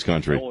in this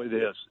country. Oh, it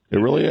is. It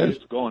really is.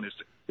 It's gone.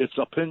 It's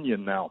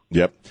opinion now.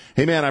 Yep.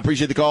 Hey, man, I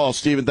appreciate the call,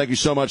 Stephen. Thank you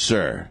so much,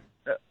 sir.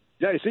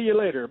 Yeah, see you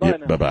later. Bye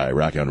now. Bye-bye.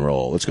 Rock and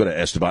roll. Let's go to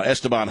Esteban.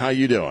 Esteban, how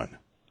you doing?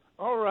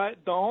 All right.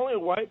 The only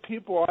white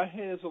people I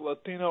hate as a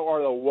Latino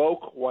are the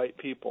woke white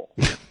people.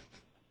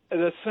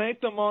 The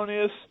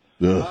sanctimonious,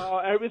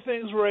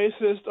 everything's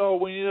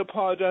racist, we need to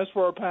apologize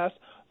for our past.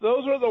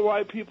 Those are the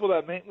white people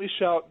that make me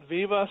shout,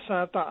 Viva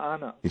Santa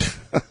Ana.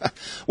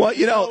 Well,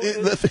 you know,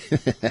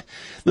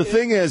 the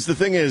thing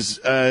is,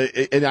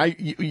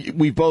 and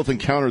we both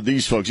encountered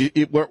these folks.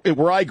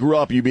 Where I grew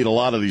up, you meet a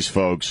lot of these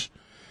folks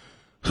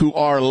who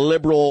are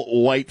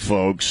liberal white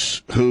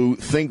folks who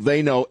think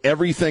they know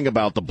everything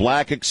about the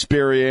black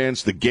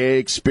experience, the gay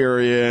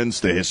experience,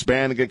 the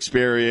Hispanic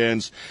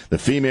experience, the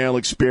female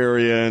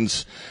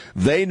experience.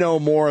 They know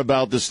more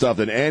about this stuff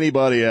than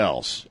anybody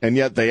else, and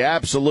yet they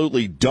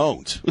absolutely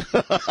don't.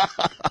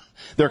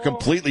 They're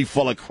completely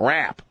full of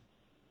crap.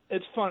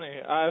 It's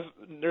funny.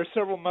 There's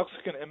several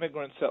Mexican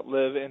immigrants that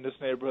live in this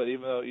neighborhood,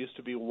 even though it used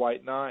to be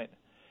White 9.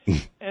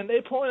 And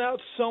they point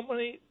out so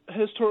many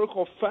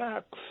historical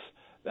facts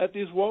that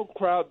these woke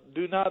crowd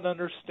do not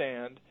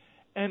understand.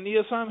 And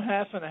yes, I'm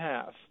half and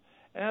half.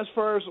 And as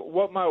far as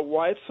what my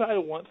wife's side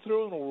went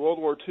through in World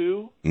War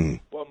II,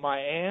 what my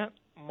aunt,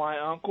 my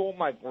uncle,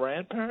 my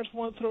grandparents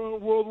went through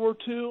in World War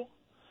II,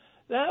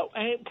 that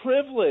ain't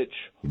privilege.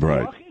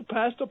 Right. Walking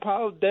past a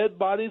pile of dead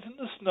bodies in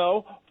the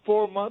snow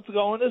 4 months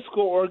going to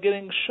school or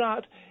getting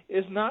shot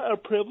is not a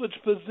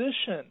privileged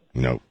position.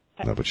 No,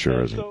 but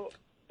sure isn't. So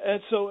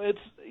it's,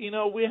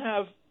 we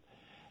have,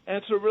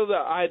 and so really the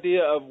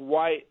idea of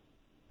white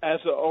as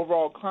an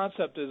overall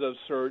concept is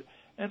absurd.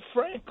 And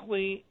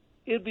frankly,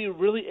 it'd be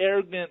really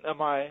arrogant on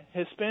my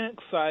Hispanic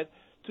side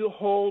to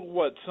hold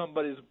what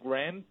somebody's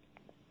grandparent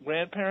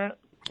parent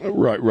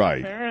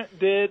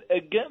did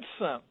against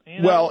them.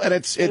 Well, and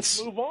it's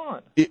let's move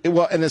on.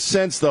 Well, in a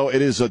sense, though,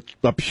 it is a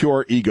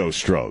pure ego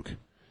stroke.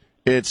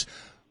 It's,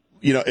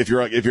 if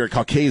you're a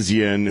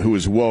Caucasian who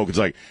is woke, it's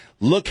like,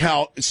 look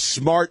how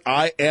smart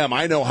I am.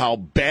 I know how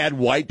bad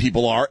white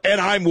people are,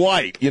 and I'm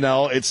white.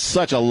 It's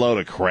such a load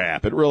of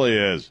crap. It really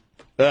is.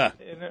 You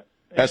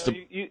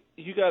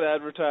got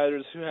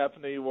advertisers who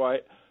happen to be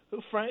white,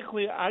 who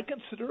frankly I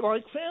consider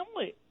like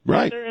family.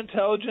 Right. They're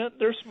intelligent,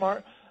 they're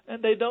smart,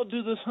 and they don't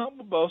do this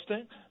humble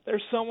boasting.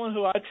 They're someone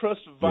who I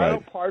trust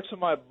vital parts of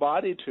my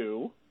body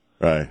to.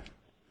 Right.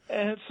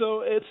 And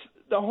so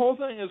the whole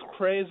thing is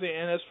crazy.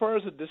 And as far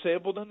as a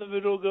disabled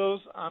individual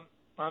goes,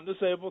 I'm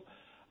disabled.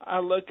 I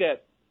look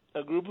at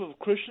a group of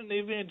Christian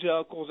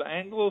evangelicals,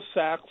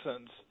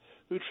 Anglo-Saxons,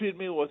 who treat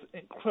me with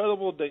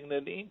incredible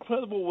dignity,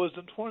 incredible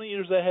wisdom, 20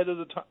 years ahead of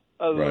the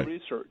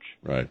research.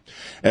 Right.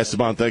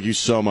 Esteban, thank you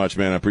so much,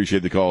 man. I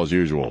appreciate the call as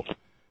usual.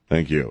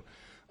 Thank you.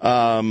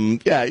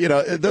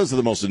 Those are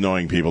the most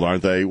annoying people,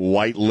 aren't they?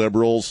 White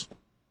liberals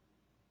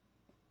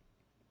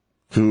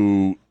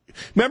who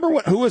remember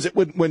when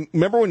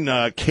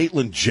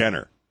Caitlyn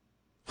Jenner,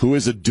 who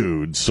is a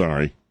dude,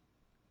 started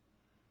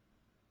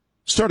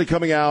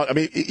coming out. I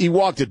mean, he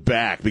walked it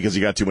back because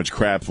he got too much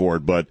crap for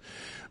it, but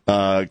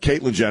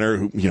Caitlyn Jenner,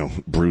 who,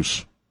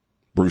 Bruce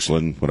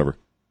Lynn, whatever,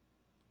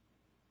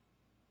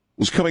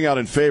 was coming out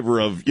in favor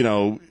of,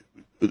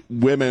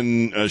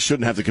 women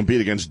shouldn't have to compete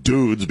against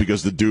dudes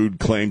because the dude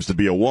claims to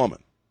be a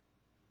woman.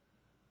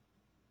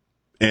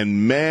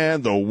 And,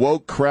 man, the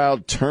woke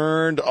crowd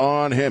turned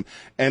on him.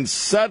 And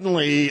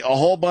suddenly a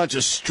whole bunch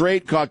of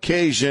straight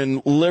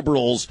Caucasian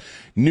liberals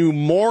knew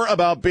more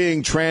about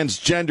being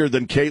transgender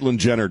than Caitlyn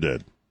Jenner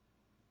did.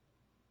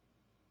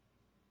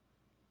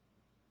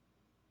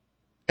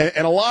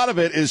 And a lot of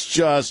it is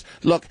just,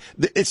 look,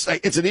 it's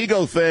an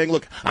ego thing.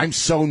 Look, I'm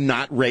so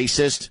not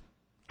racist.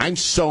 I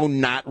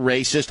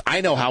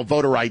know how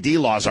voter ID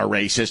laws are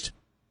racist.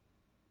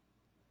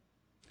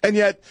 And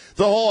yet,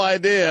 the whole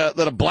idea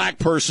that a black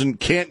person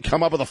can't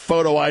come up with a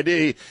photo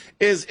ID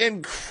is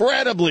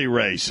incredibly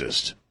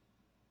racist.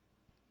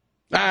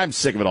 I'm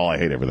sick of it all. I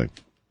hate everything.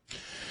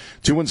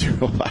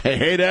 210, I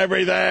hate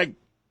everything.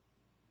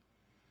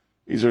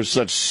 These are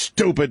such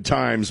stupid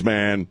times,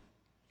 man.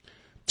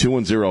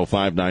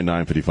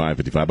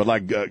 210-599-5555. But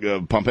like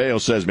Pompeo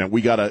says, man,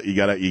 you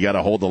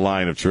gotta hold the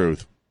line of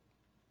truth.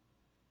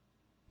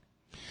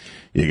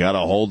 You gotta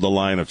hold the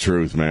line of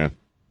truth, man.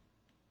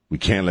 We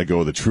can't let go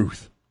of the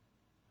truth.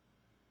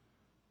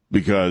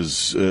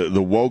 Because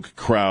the woke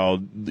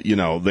crowd,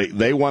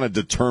 they want to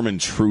determine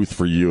truth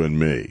for you and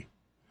me.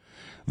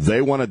 They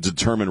want to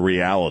determine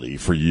reality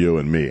for you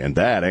and me. And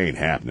that ain't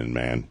happening,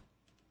 man.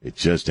 It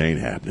just ain't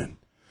happening.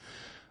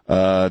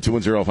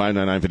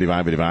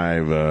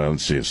 210-599-5555.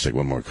 Let's see. Let's take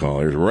one more call.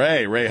 Here's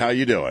Ray. Ray, how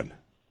you doing?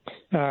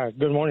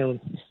 Good morning.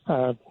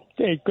 You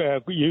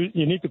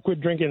need to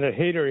quit drinking the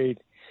Haterade.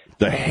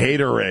 The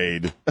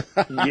Haterade.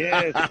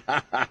 Yes.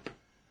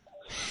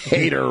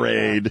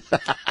 Haterade.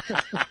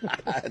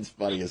 That's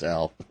funny as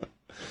hell.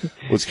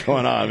 What's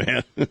going on,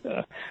 man?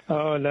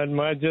 Not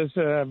much. Just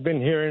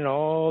been hearing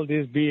all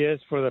this BS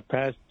for the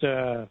past,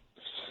 3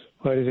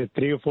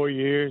 or 4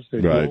 years.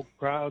 The Right. woke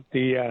crowd,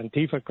 the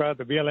Antifa crowd,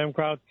 the BLM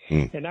crowd.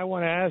 And I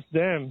want to ask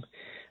them,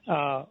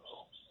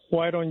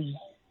 why don't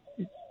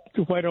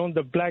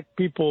the black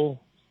people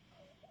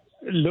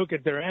look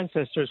at their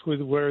ancestors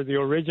who were the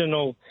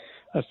original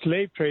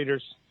slave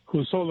traders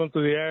who sold them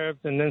to the Arabs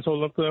and then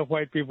sold them to the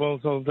white people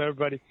and sold to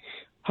everybody?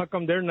 How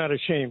come they're not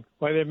ashamed?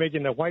 Why are they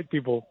making the white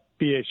people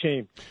be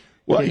ashamed?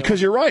 Well,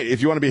 because you're right.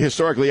 If you want to be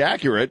historically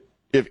accurate,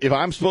 if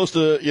I'm supposed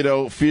to,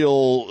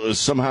 feel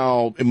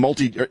somehow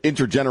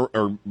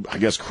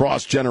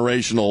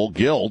cross-generational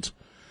guilt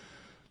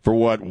for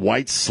what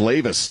white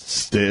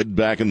slavists did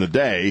back in the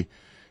day,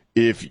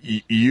 if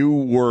you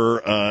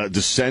were a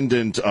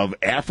descendant of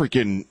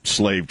African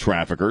slave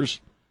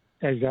traffickers,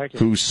 exactly,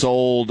 who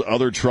sold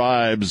other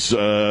tribes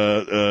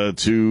to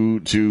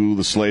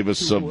the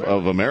slavists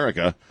of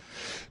America,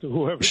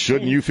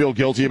 shouldn't you feel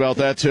guilty about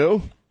that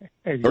too?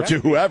 Exactly. Or to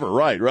whoever,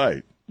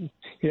 right.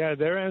 Yeah,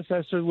 their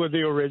ancestors were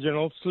the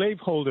original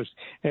slaveholders.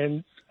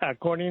 And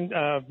according,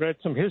 read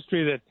some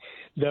history that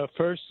the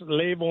first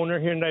slave owner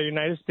here in the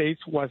United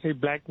States was a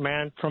black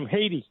man from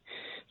Haiti.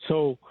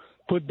 So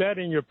put that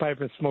in your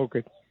pipe and smoke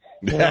it.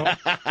 You know?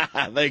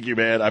 Thank you,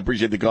 man. I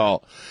appreciate the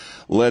call.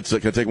 Let's,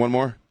 can I take one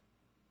more?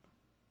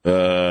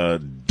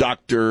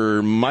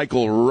 Dr.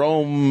 Michael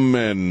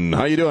Roman.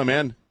 How you doing,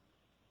 man?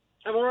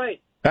 I'm all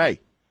right. Hey.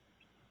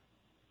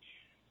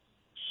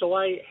 So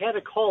I had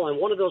a call. I'm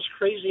one of those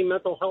crazy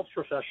mental health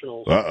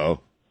professionals. Uh-oh.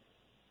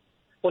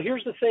 Well,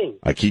 here's the thing.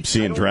 I keep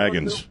seeing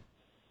dragons.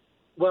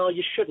 Well,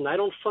 you shouldn't. I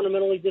don't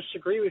fundamentally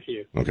disagree with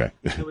you. Okay.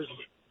 I was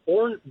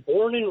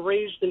born and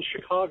raised in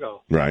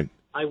Chicago. Right.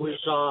 I was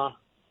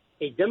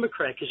a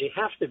Democrat because you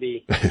have to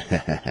be.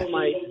 So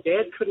my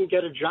dad couldn't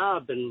get a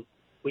job, and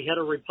we had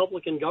a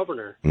Republican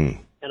governor. And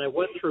I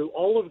went through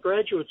all of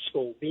graduate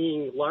school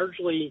being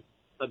largely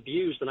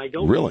abused, and I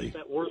don't Really? think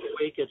that word the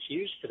way it gets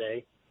used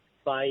today,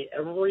 by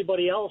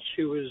everybody else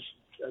who was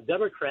a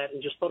Democrat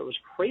and just thought it was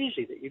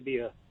crazy that you'd be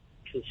a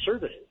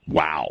conservative.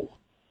 Wow.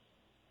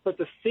 But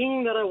the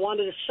thing that I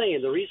wanted to say,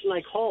 and the reason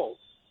I called,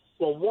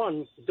 well,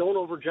 one, don't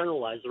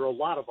overgeneralize. There are a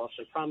lot of us,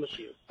 I promise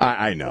you.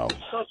 I know.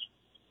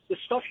 The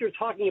stuff you're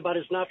talking about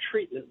is not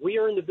treatment. We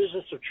are in the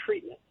business of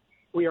treatment.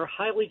 We are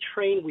highly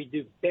trained. We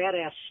do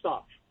badass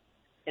stuff.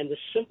 And the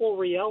simple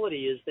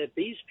reality is that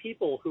these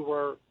people who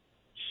are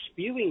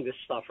spewing this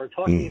stuff are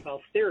talking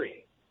about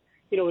theory.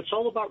 It's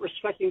all about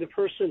respecting the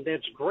person.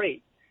 That's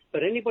great.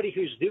 But anybody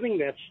who's doing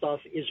that stuff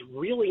is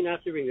really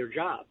not doing their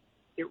job.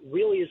 It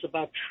really is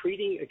about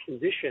treating a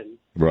condition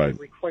that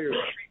requires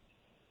treatment.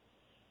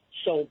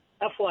 So,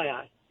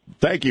 FYI.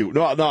 Thank you.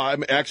 No, I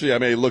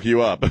may look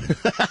you up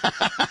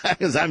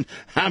because I'm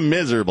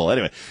miserable.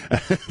 Anyway,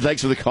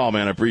 thanks for the call,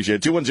 man. I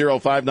appreciate it.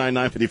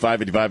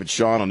 210-599-5555. It's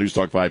Sean on News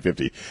Talk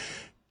 550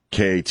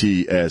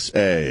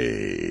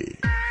 KTSA.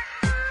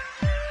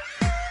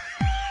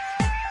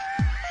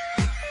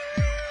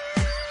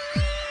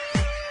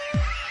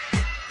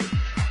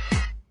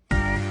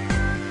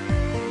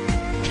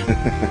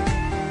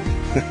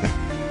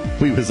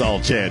 We was all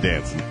chair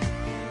dancing.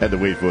 Had to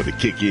wait for it to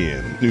kick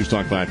in. News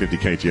Talk 550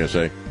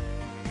 KTSA.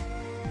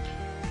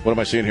 What am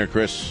I seeing here,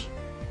 Chris?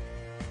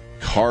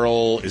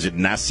 Carl, is it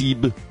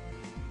Nassib?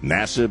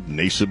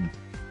 Nassib?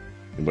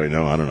 Anybody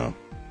know? I don't know.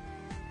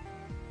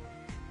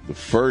 The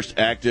first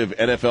active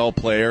NFL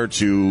player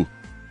to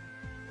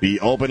be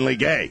openly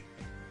gay.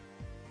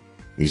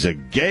 He's a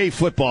gay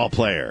football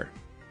player.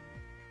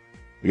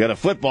 We got a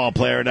football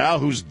player now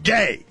who's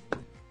gay.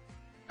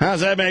 How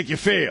does that make you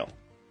feel?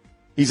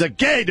 He's a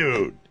gay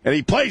dude, and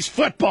he plays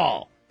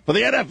football for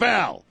the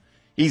NFL.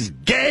 He's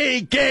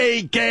gay.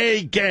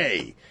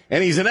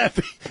 And he's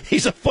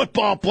a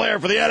football player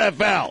for the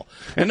NFL.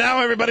 And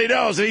now everybody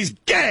knows that he's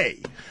gay.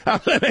 How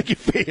does that make you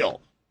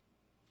feel?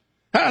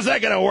 How's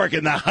that going to work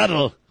in the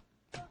huddle?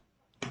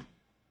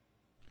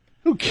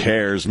 Who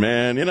cares,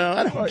 man?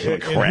 I don't give a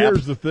crap. And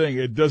here's the thing.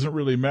 It doesn't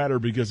really matter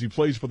because he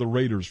plays for the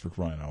Raiders, for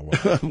crying out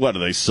loud. What, do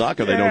they suck?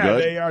 Are they no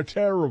good? They are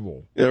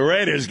terrible. The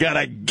Raiders got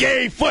a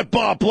gay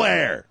football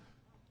player.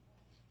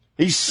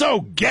 He's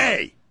so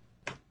gay.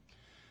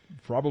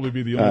 Probably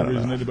be the only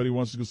reason anybody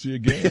wants to go see a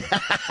game.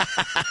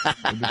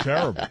 They're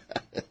terrible.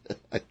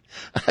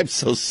 I'm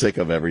so sick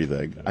of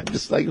everything. I'm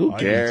just like, who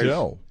cares? I can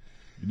tell.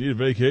 You need a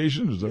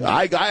vacation?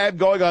 I am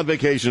going on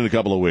vacation in a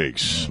couple of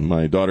weeks.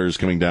 My daughter's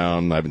coming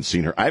down. I haven't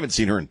seen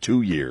her in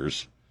 2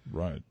 years.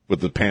 Right.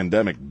 With the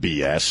pandemic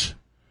BS.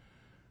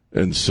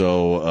 And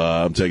so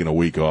I'm taking a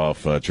week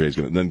off. Trey's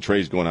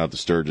going out to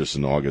Sturgis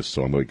in August,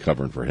 so I'm going to be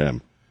covering for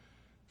him.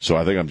 So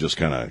I think I'm just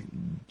kind of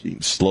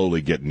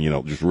slowly getting,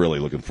 just really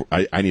looking for.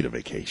 I need a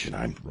vacation.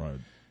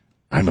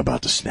 I'm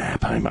about to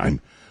snap.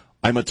 I'm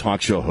I'm a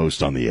talk show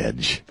host on the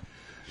edge.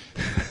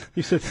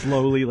 You said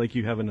slowly like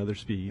you have another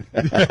speed.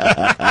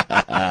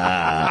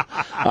 I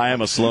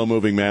am a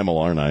slow-moving mammal,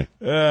 aren't I?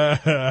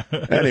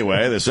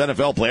 Anyway, this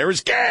NFL player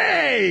is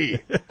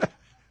gay!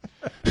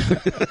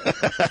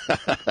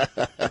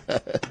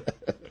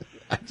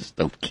 I just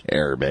don't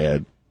care,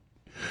 man.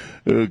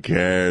 Who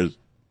cares?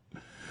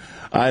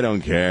 I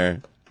don't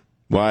care.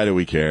 Why do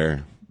we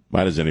care?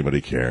 Why does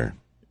anybody care?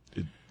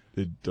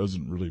 It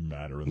doesn't really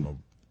matter at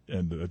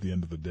the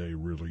end of the day,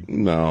 really.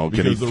 No,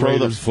 because can he throw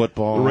the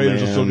football? The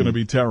Raiders man? are still going to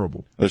be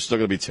terrible. They're still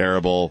going to be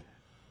terrible.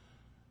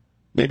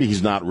 Maybe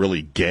he's not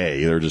really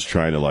gay. They're just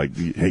trying to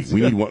hey, we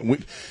need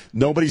one.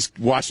 Nobody's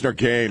watching our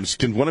games.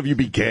 Can one of you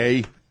be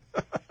gay?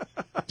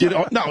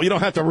 No, you don't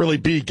have to really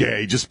be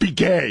gay. Just be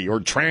gay or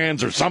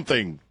trans or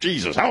something.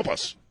 Jesus, help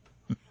us.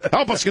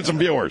 Help us get some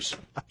viewers.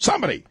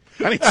 Somebody.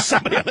 I need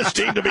somebody on this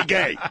team to be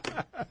gay.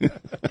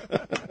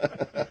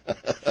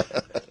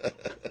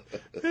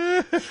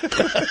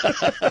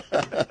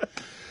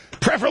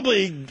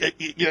 Preferably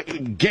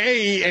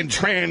gay and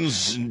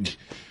trans.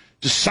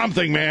 Just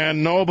something,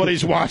 man.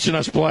 Nobody's watching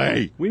us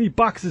play. We need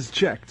boxes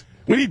checked.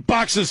 We need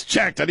boxes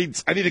checked. I need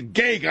a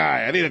gay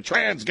guy. I need a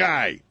trans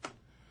guy.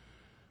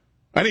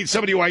 I need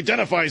somebody who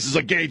identifies as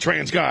a gay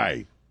trans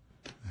guy.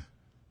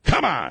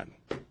 Come on.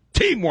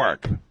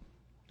 Teamwork.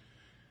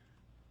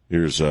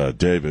 Here's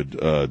David.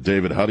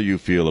 David, how do you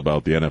feel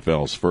about the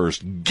NFL's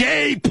first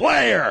gay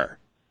player?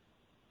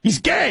 He's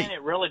gay. And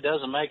it really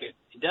doesn't make it.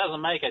 It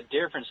doesn't make a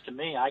difference to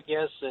me. I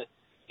guess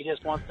he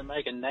just wants to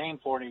make a name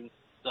for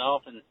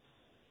himself and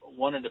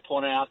wanted to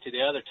point out to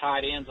the other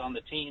tight ends on the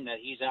team that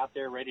he's out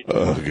there ready to.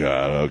 Oh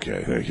God.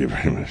 Okay. Thank you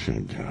very much. Oh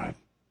God.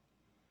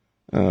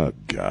 Oh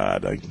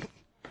God.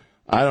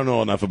 I don't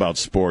know enough about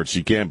sports.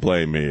 You can't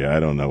blame me. I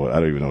don't know. I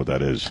don't even know what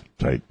that is.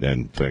 Tight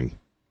end thing.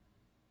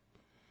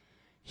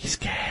 He's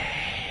gay.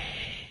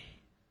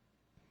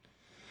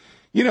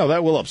 You know,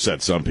 that will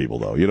upset some people,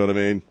 though. You know what I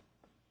mean?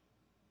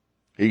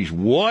 He's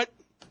what?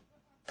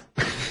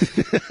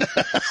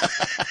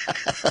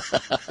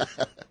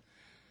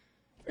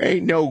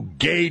 Ain't no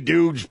gay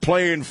dudes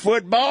playing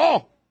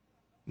football.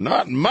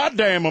 Not in my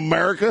damn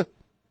America.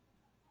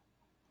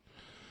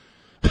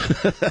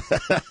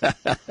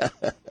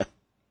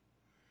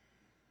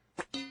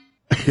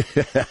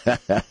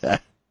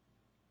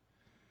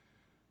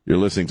 You're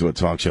listening to a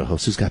talk show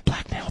host who's got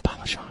black nail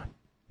polish on.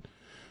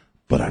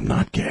 But I'm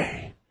not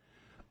gay.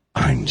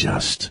 I'm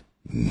just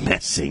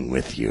messing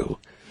with you.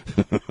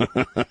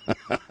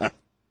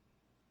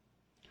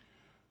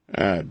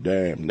 Ah,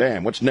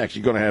 damn. What's next?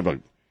 You're gonna have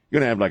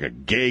like a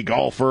gay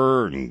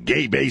golfer and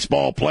gay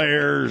baseball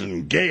players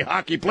and gay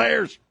hockey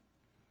players.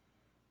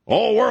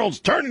 All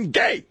world's turning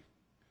gay.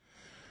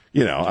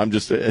 You know, I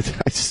just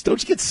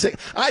don't you get sick.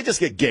 I just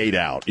get gayed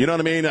out. You know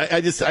what I mean? I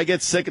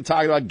get sick of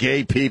talking about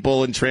gay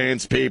people and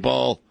trans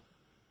people.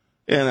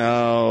 You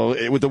know,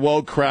 with the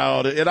woke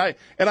crowd, and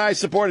I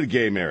supported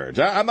gay marriage.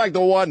 I'm like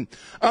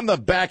I'm the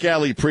back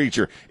alley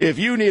preacher. If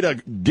you need a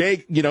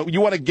gay,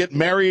 you want to get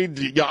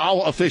married,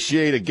 I'll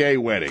officiate a gay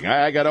wedding.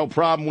 I got no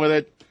problem with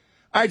it.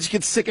 I just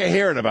get sick of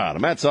hearing about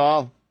them. That's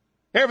all.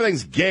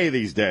 Everything's gay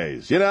these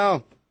days. You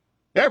know,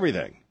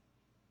 everything.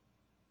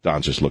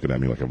 Don's just looking at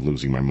me like I'm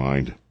losing my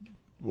mind.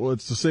 Well,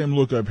 it's the same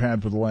look I've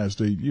had for the last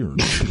 8 years.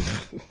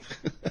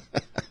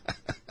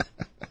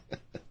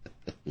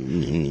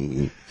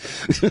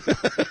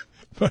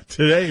 But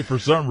today, for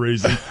some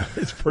reason,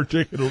 it's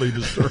particularly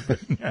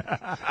disturbing.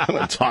 I'm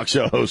a talk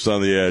show host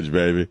on the edge,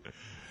 baby.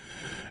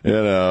 You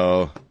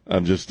know,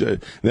 I'm just...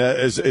 is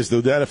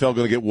the NFL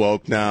going to get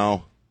woke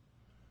now?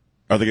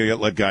 Are they going to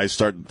let guys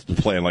start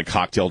playing like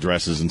cocktail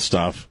dresses and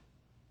stuff?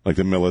 Like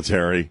the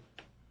military?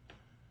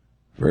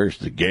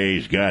 First the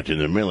gays got to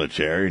the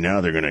military,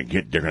 now they're going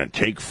to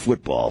take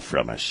football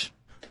from us.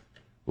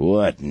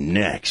 What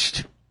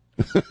next?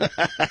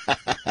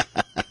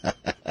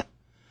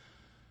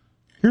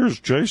 Here's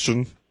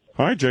Jason.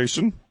 Hi,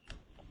 Jason.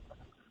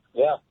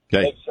 Yeah.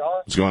 Okay. Hey,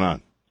 Sean. What's going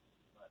on?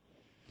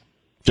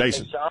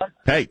 Jason. Hey, Sean.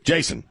 Hey,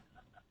 Jason.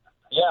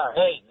 Yeah,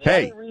 the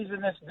only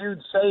reason this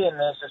dude's saying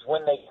this is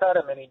when they cut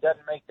him and he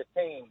doesn't make the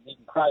team, he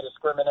can cry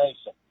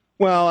discrimination.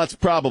 Well, that's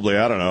probably,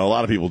 I don't know, a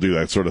lot of people do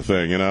that sort of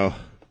thing, you know?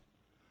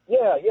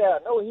 Yeah.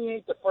 No, he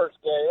ain't the first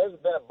gay. There's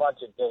been a bunch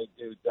of gay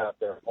dudes out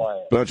there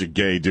playing. Bunch of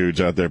gay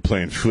dudes out there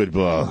playing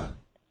football.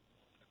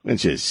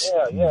 Bunch of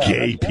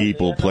gay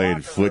people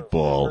playing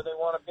football. Where they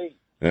want to be.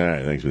 All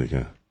right, thanks for the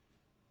comment.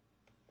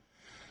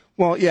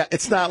 Well, yeah,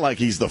 it's not like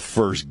he's the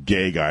first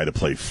gay guy to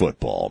play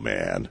football,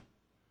 man.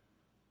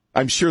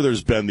 I'm sure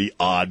there's been the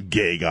odd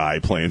gay guy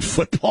playing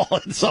football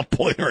at some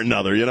point or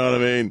another, you know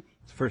what I mean?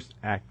 It's first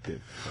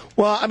active.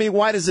 Well, I mean,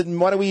 why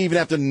do we even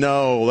have to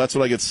know? That's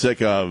what I get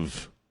sick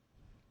of.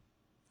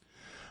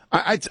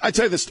 I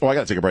tell you this. Oh, I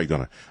got to take a break,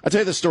 don't I? I tell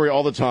you this story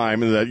all the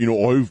time, and that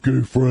I have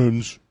gay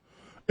friends,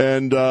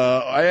 and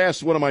I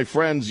asked one of my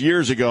friends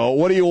years ago,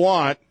 "What do you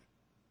want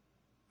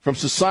from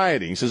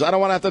society?" He says, "I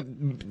don't want to have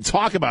to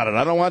talk about it.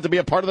 I don't want it to be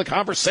a part of the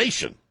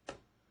conversation."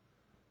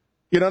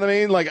 You know what I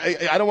mean? Like,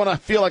 I don't want to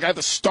feel like I have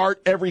to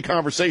start every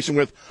conversation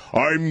with,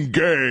 I'm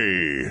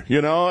gay.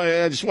 You know,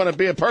 I just want to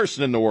be a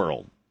person in the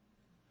world.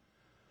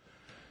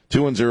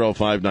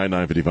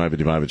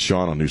 210-599-5555. It's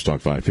Sean on News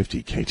Talk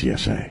 550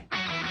 KTSA.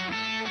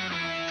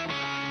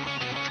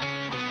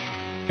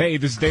 Hey,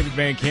 this is David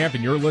Van Camp,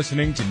 and you're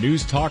listening to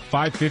News Talk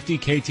 550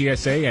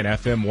 KTSA and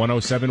FM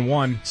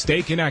 1071.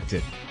 Stay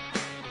connected.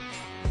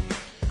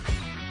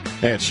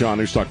 Hey, it's Sean,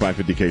 News Talk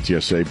 550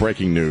 KTSA.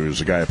 Breaking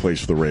news, a guy who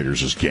plays for the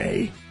Raiders is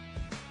gay.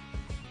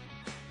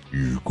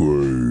 He's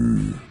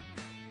gay.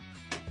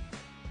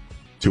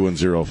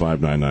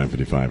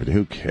 210-599-5550.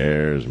 Who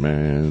cares,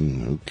 man?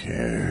 Who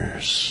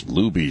cares?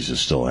 Luby's is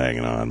still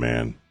hanging on,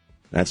 man.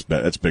 That's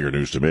bigger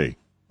news to me.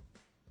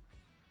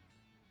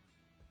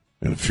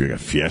 And if you got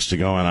Fiesta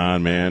going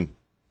on, man.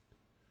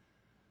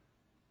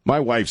 My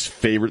wife's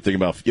favorite thing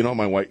about,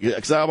 my wife,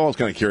 because I'm always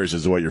kind of curious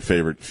as to what your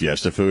favorite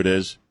Fiesta food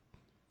is.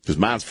 Because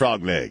mine's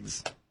frog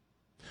legs.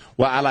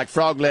 Well, I like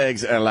frog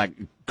legs and I like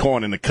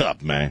corn in the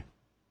cup, man.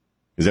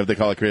 Is that what they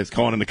call it, Chris?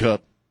 Corn in the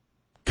cup?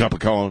 Cup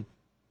of corn?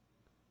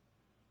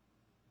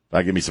 If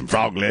I give me some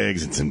frog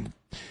legs and some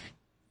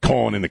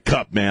corn in the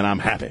cup, man, I'm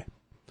happy.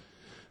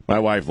 My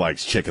wife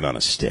likes chicken on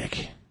a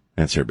stick.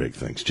 That's her big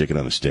thing. Chicken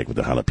on a stick with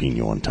the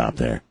jalapeno on top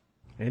there.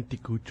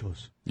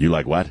 Anticuchos. You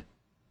like what?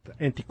 The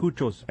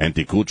anticuchos.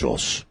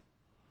 Anticuchos.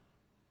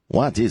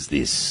 What is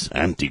this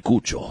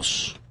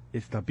anticuchos?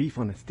 It's the beef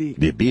on a stick.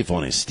 The beef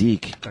on a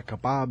stick. The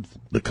kebabs.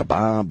 The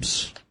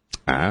kebabs.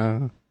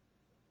 Ah.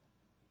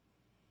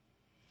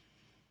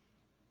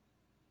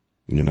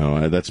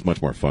 That's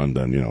much more fun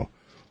than,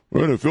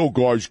 NFL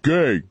guy's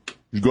gay.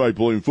 This guy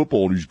playing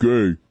football and he's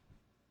gay.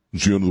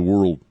 It's the end of the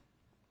world.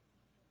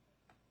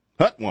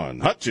 Hut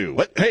one, hut two,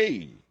 hut,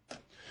 hey.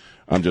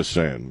 I'm just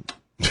saying.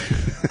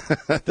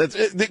 That's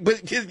it.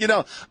 But,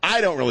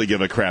 I don't really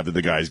give a crap that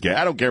the guy's gay.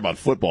 I don't care about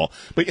football.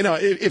 But,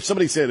 if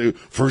somebody said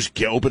first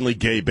openly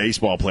gay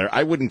baseball player,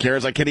 I wouldn't care.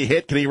 It's like, can he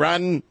hit? Can he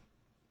run?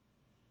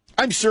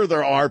 I'm sure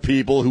there are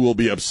people who will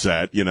be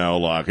upset,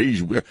 like,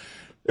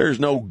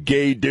 there's no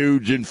gay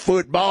dudes in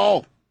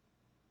football.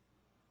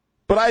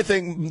 But I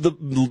think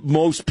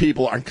most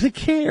people aren't going to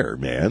care,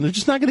 man. They're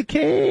just not going to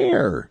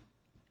care.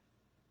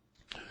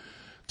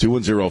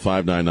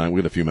 210-599.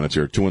 We got a few minutes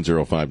here.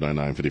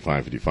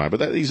 210-599-5555.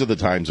 But these are the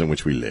times in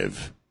which we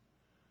live.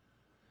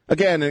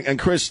 Again, and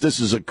Chris,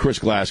 this is a Chris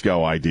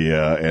Glasgow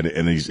idea, and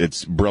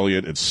it's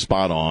brilliant. It's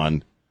spot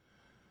on.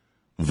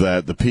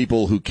 That the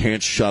people who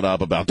can't shut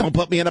up about, don't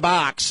put me in a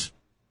box.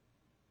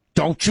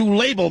 Don't you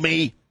label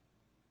me.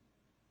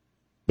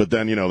 But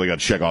then, they got to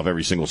check off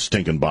every single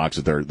stinking box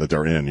that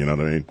they're in, you know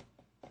what I mean?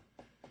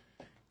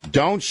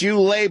 Don't you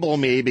label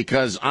me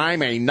because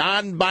I'm a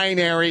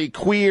non-binary,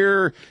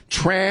 queer,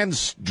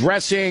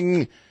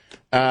 trans-dressing,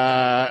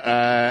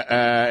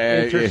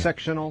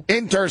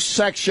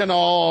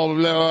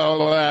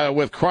 intersectional,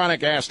 with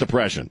chronic ass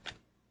depression.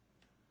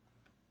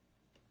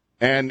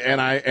 And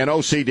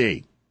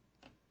OCD.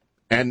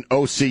 And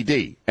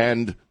OCD.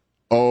 And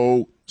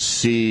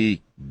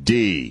OCD.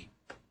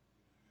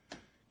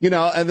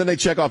 And then they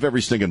check off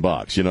every stinking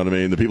box. You know what I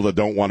mean? The people that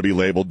don't want to be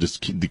labeled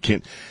just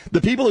can't.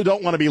 The people who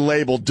don't want to be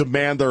labeled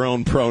demand their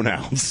own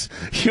pronouns.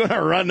 You want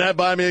to run that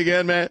by me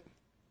again, man?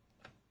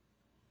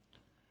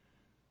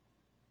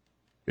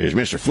 Is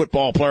Mr.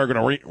 Football Player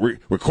going to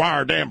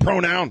require a damn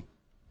pronoun?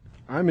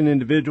 I'm an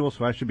individual,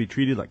 so I should be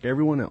treated like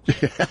everyone else.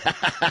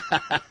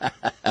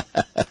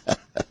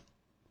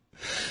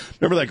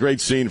 Remember that great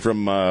scene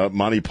from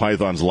Monty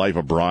Python's Life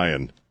of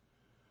Brian?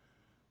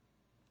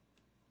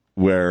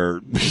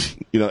 Where,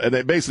 and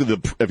they basically,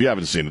 if you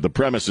haven't seen it, the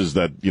premise is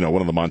that,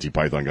 one of the Monty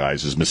Python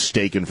guys is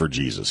mistaken for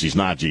Jesus. He's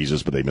not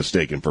Jesus, but they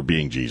mistake him for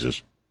being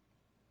Jesus.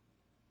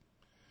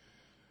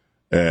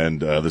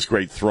 And this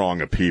great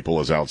throng of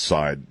people is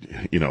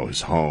outside,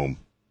 his home.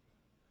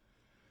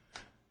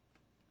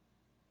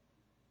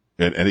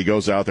 And he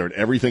goes out there, and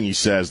everything he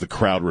says, the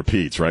crowd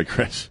repeats, right,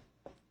 Chris?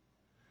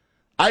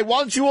 I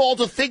want you all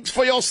to think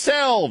for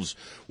yourselves.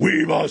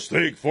 We must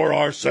think for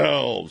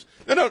ourselves.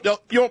 No,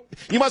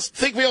 you must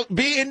think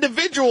be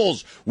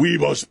individuals. We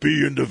must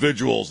be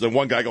individuals. Then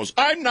one guy goes,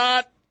 I'm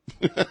not.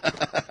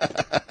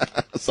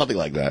 Something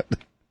like that.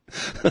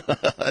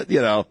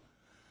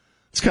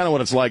 It's kind of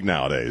what it's like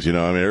nowadays.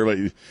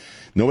 Everybody,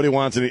 nobody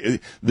wants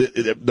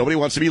nobody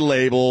wants to be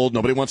labeled.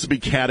 Nobody wants to be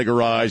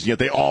categorized. Yet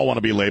they all want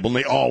to be labeled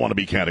and they all want to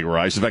be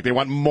categorized. In fact, they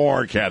want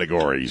more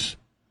categories.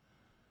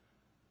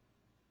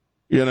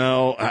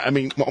 Oh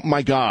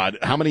my God,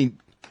 how many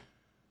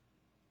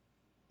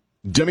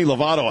Demi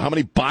Lovato, how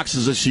many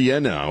boxes is she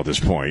in now at this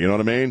point? You know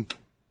what I mean?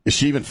 Is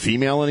she even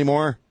female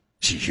anymore?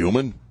 Is she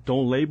human?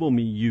 Don't label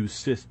me, you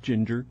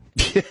cisgender.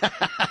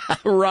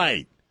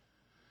 Right.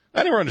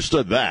 I never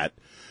understood that.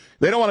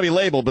 They don't want to be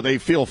labeled, but they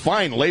feel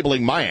fine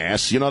labeling my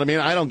ass. You know what I mean?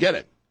 I don't get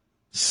it.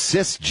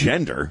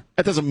 Cisgender?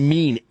 That doesn't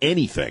mean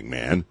anything,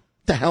 man.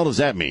 What the hell does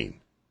that mean?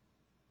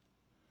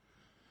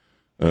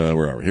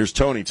 Where are we? Here's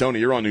Tony. Tony,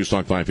 you're on News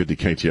Talk 550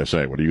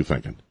 KTSA. What are you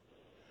thinking?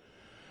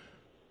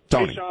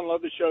 Tony. Hey, Sean,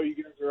 love the show. You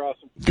guys are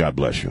awesome. God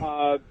bless you.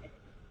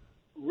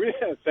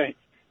 Thanks.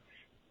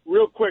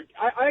 real quick,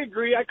 I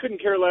agree. I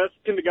couldn't care less.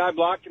 Can the guy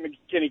block? Can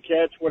he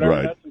catch? Whatever.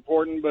 Right. That's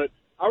important. But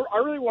I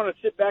really want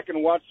to sit back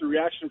and watch the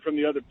reaction from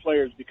the other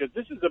players because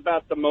this is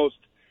about the most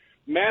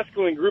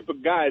masculine group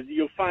of guys that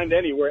you'll find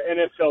anywhere,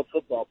 NFL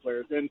football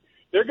players. And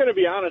they're going to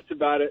be honest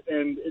about it.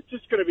 And it's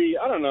just going to be,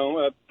 I don't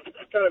know,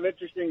 kind of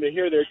interesting to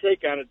hear their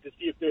take on it to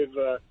see if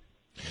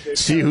they've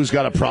see who's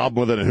got a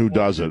problem with it and who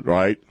doesn't,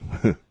 right?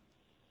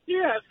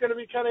 Yeah, it's going to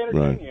be kind of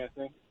entertaining, I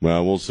think.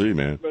 Well, we'll see,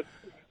 man.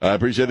 I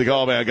appreciate the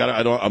call, man.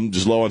 I'm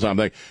just low on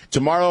time.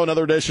 Tomorrow,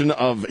 another edition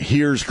of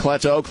Here's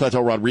Cleto.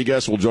 Cleto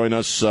Rodriguez will join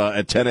us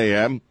at 10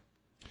 a.m.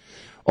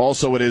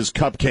 Also, it is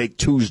Cupcake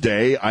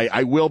Tuesday.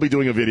 I will be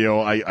doing a video.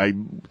 I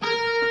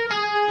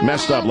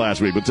messed up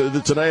last week, but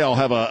today I'll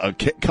have a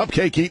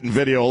cupcake eating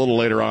video a little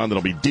later on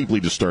that'll be deeply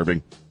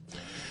disturbing.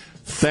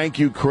 Thank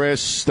you,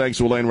 Chris. Thanks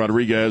to Elaine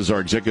Rodriguez, our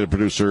executive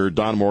producer,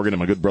 Don Morgan, and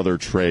my good brother,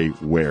 Trey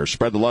Ware.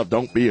 Spread the love.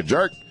 Don't be a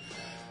jerk.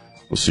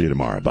 We'll see you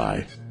tomorrow.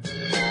 Bye.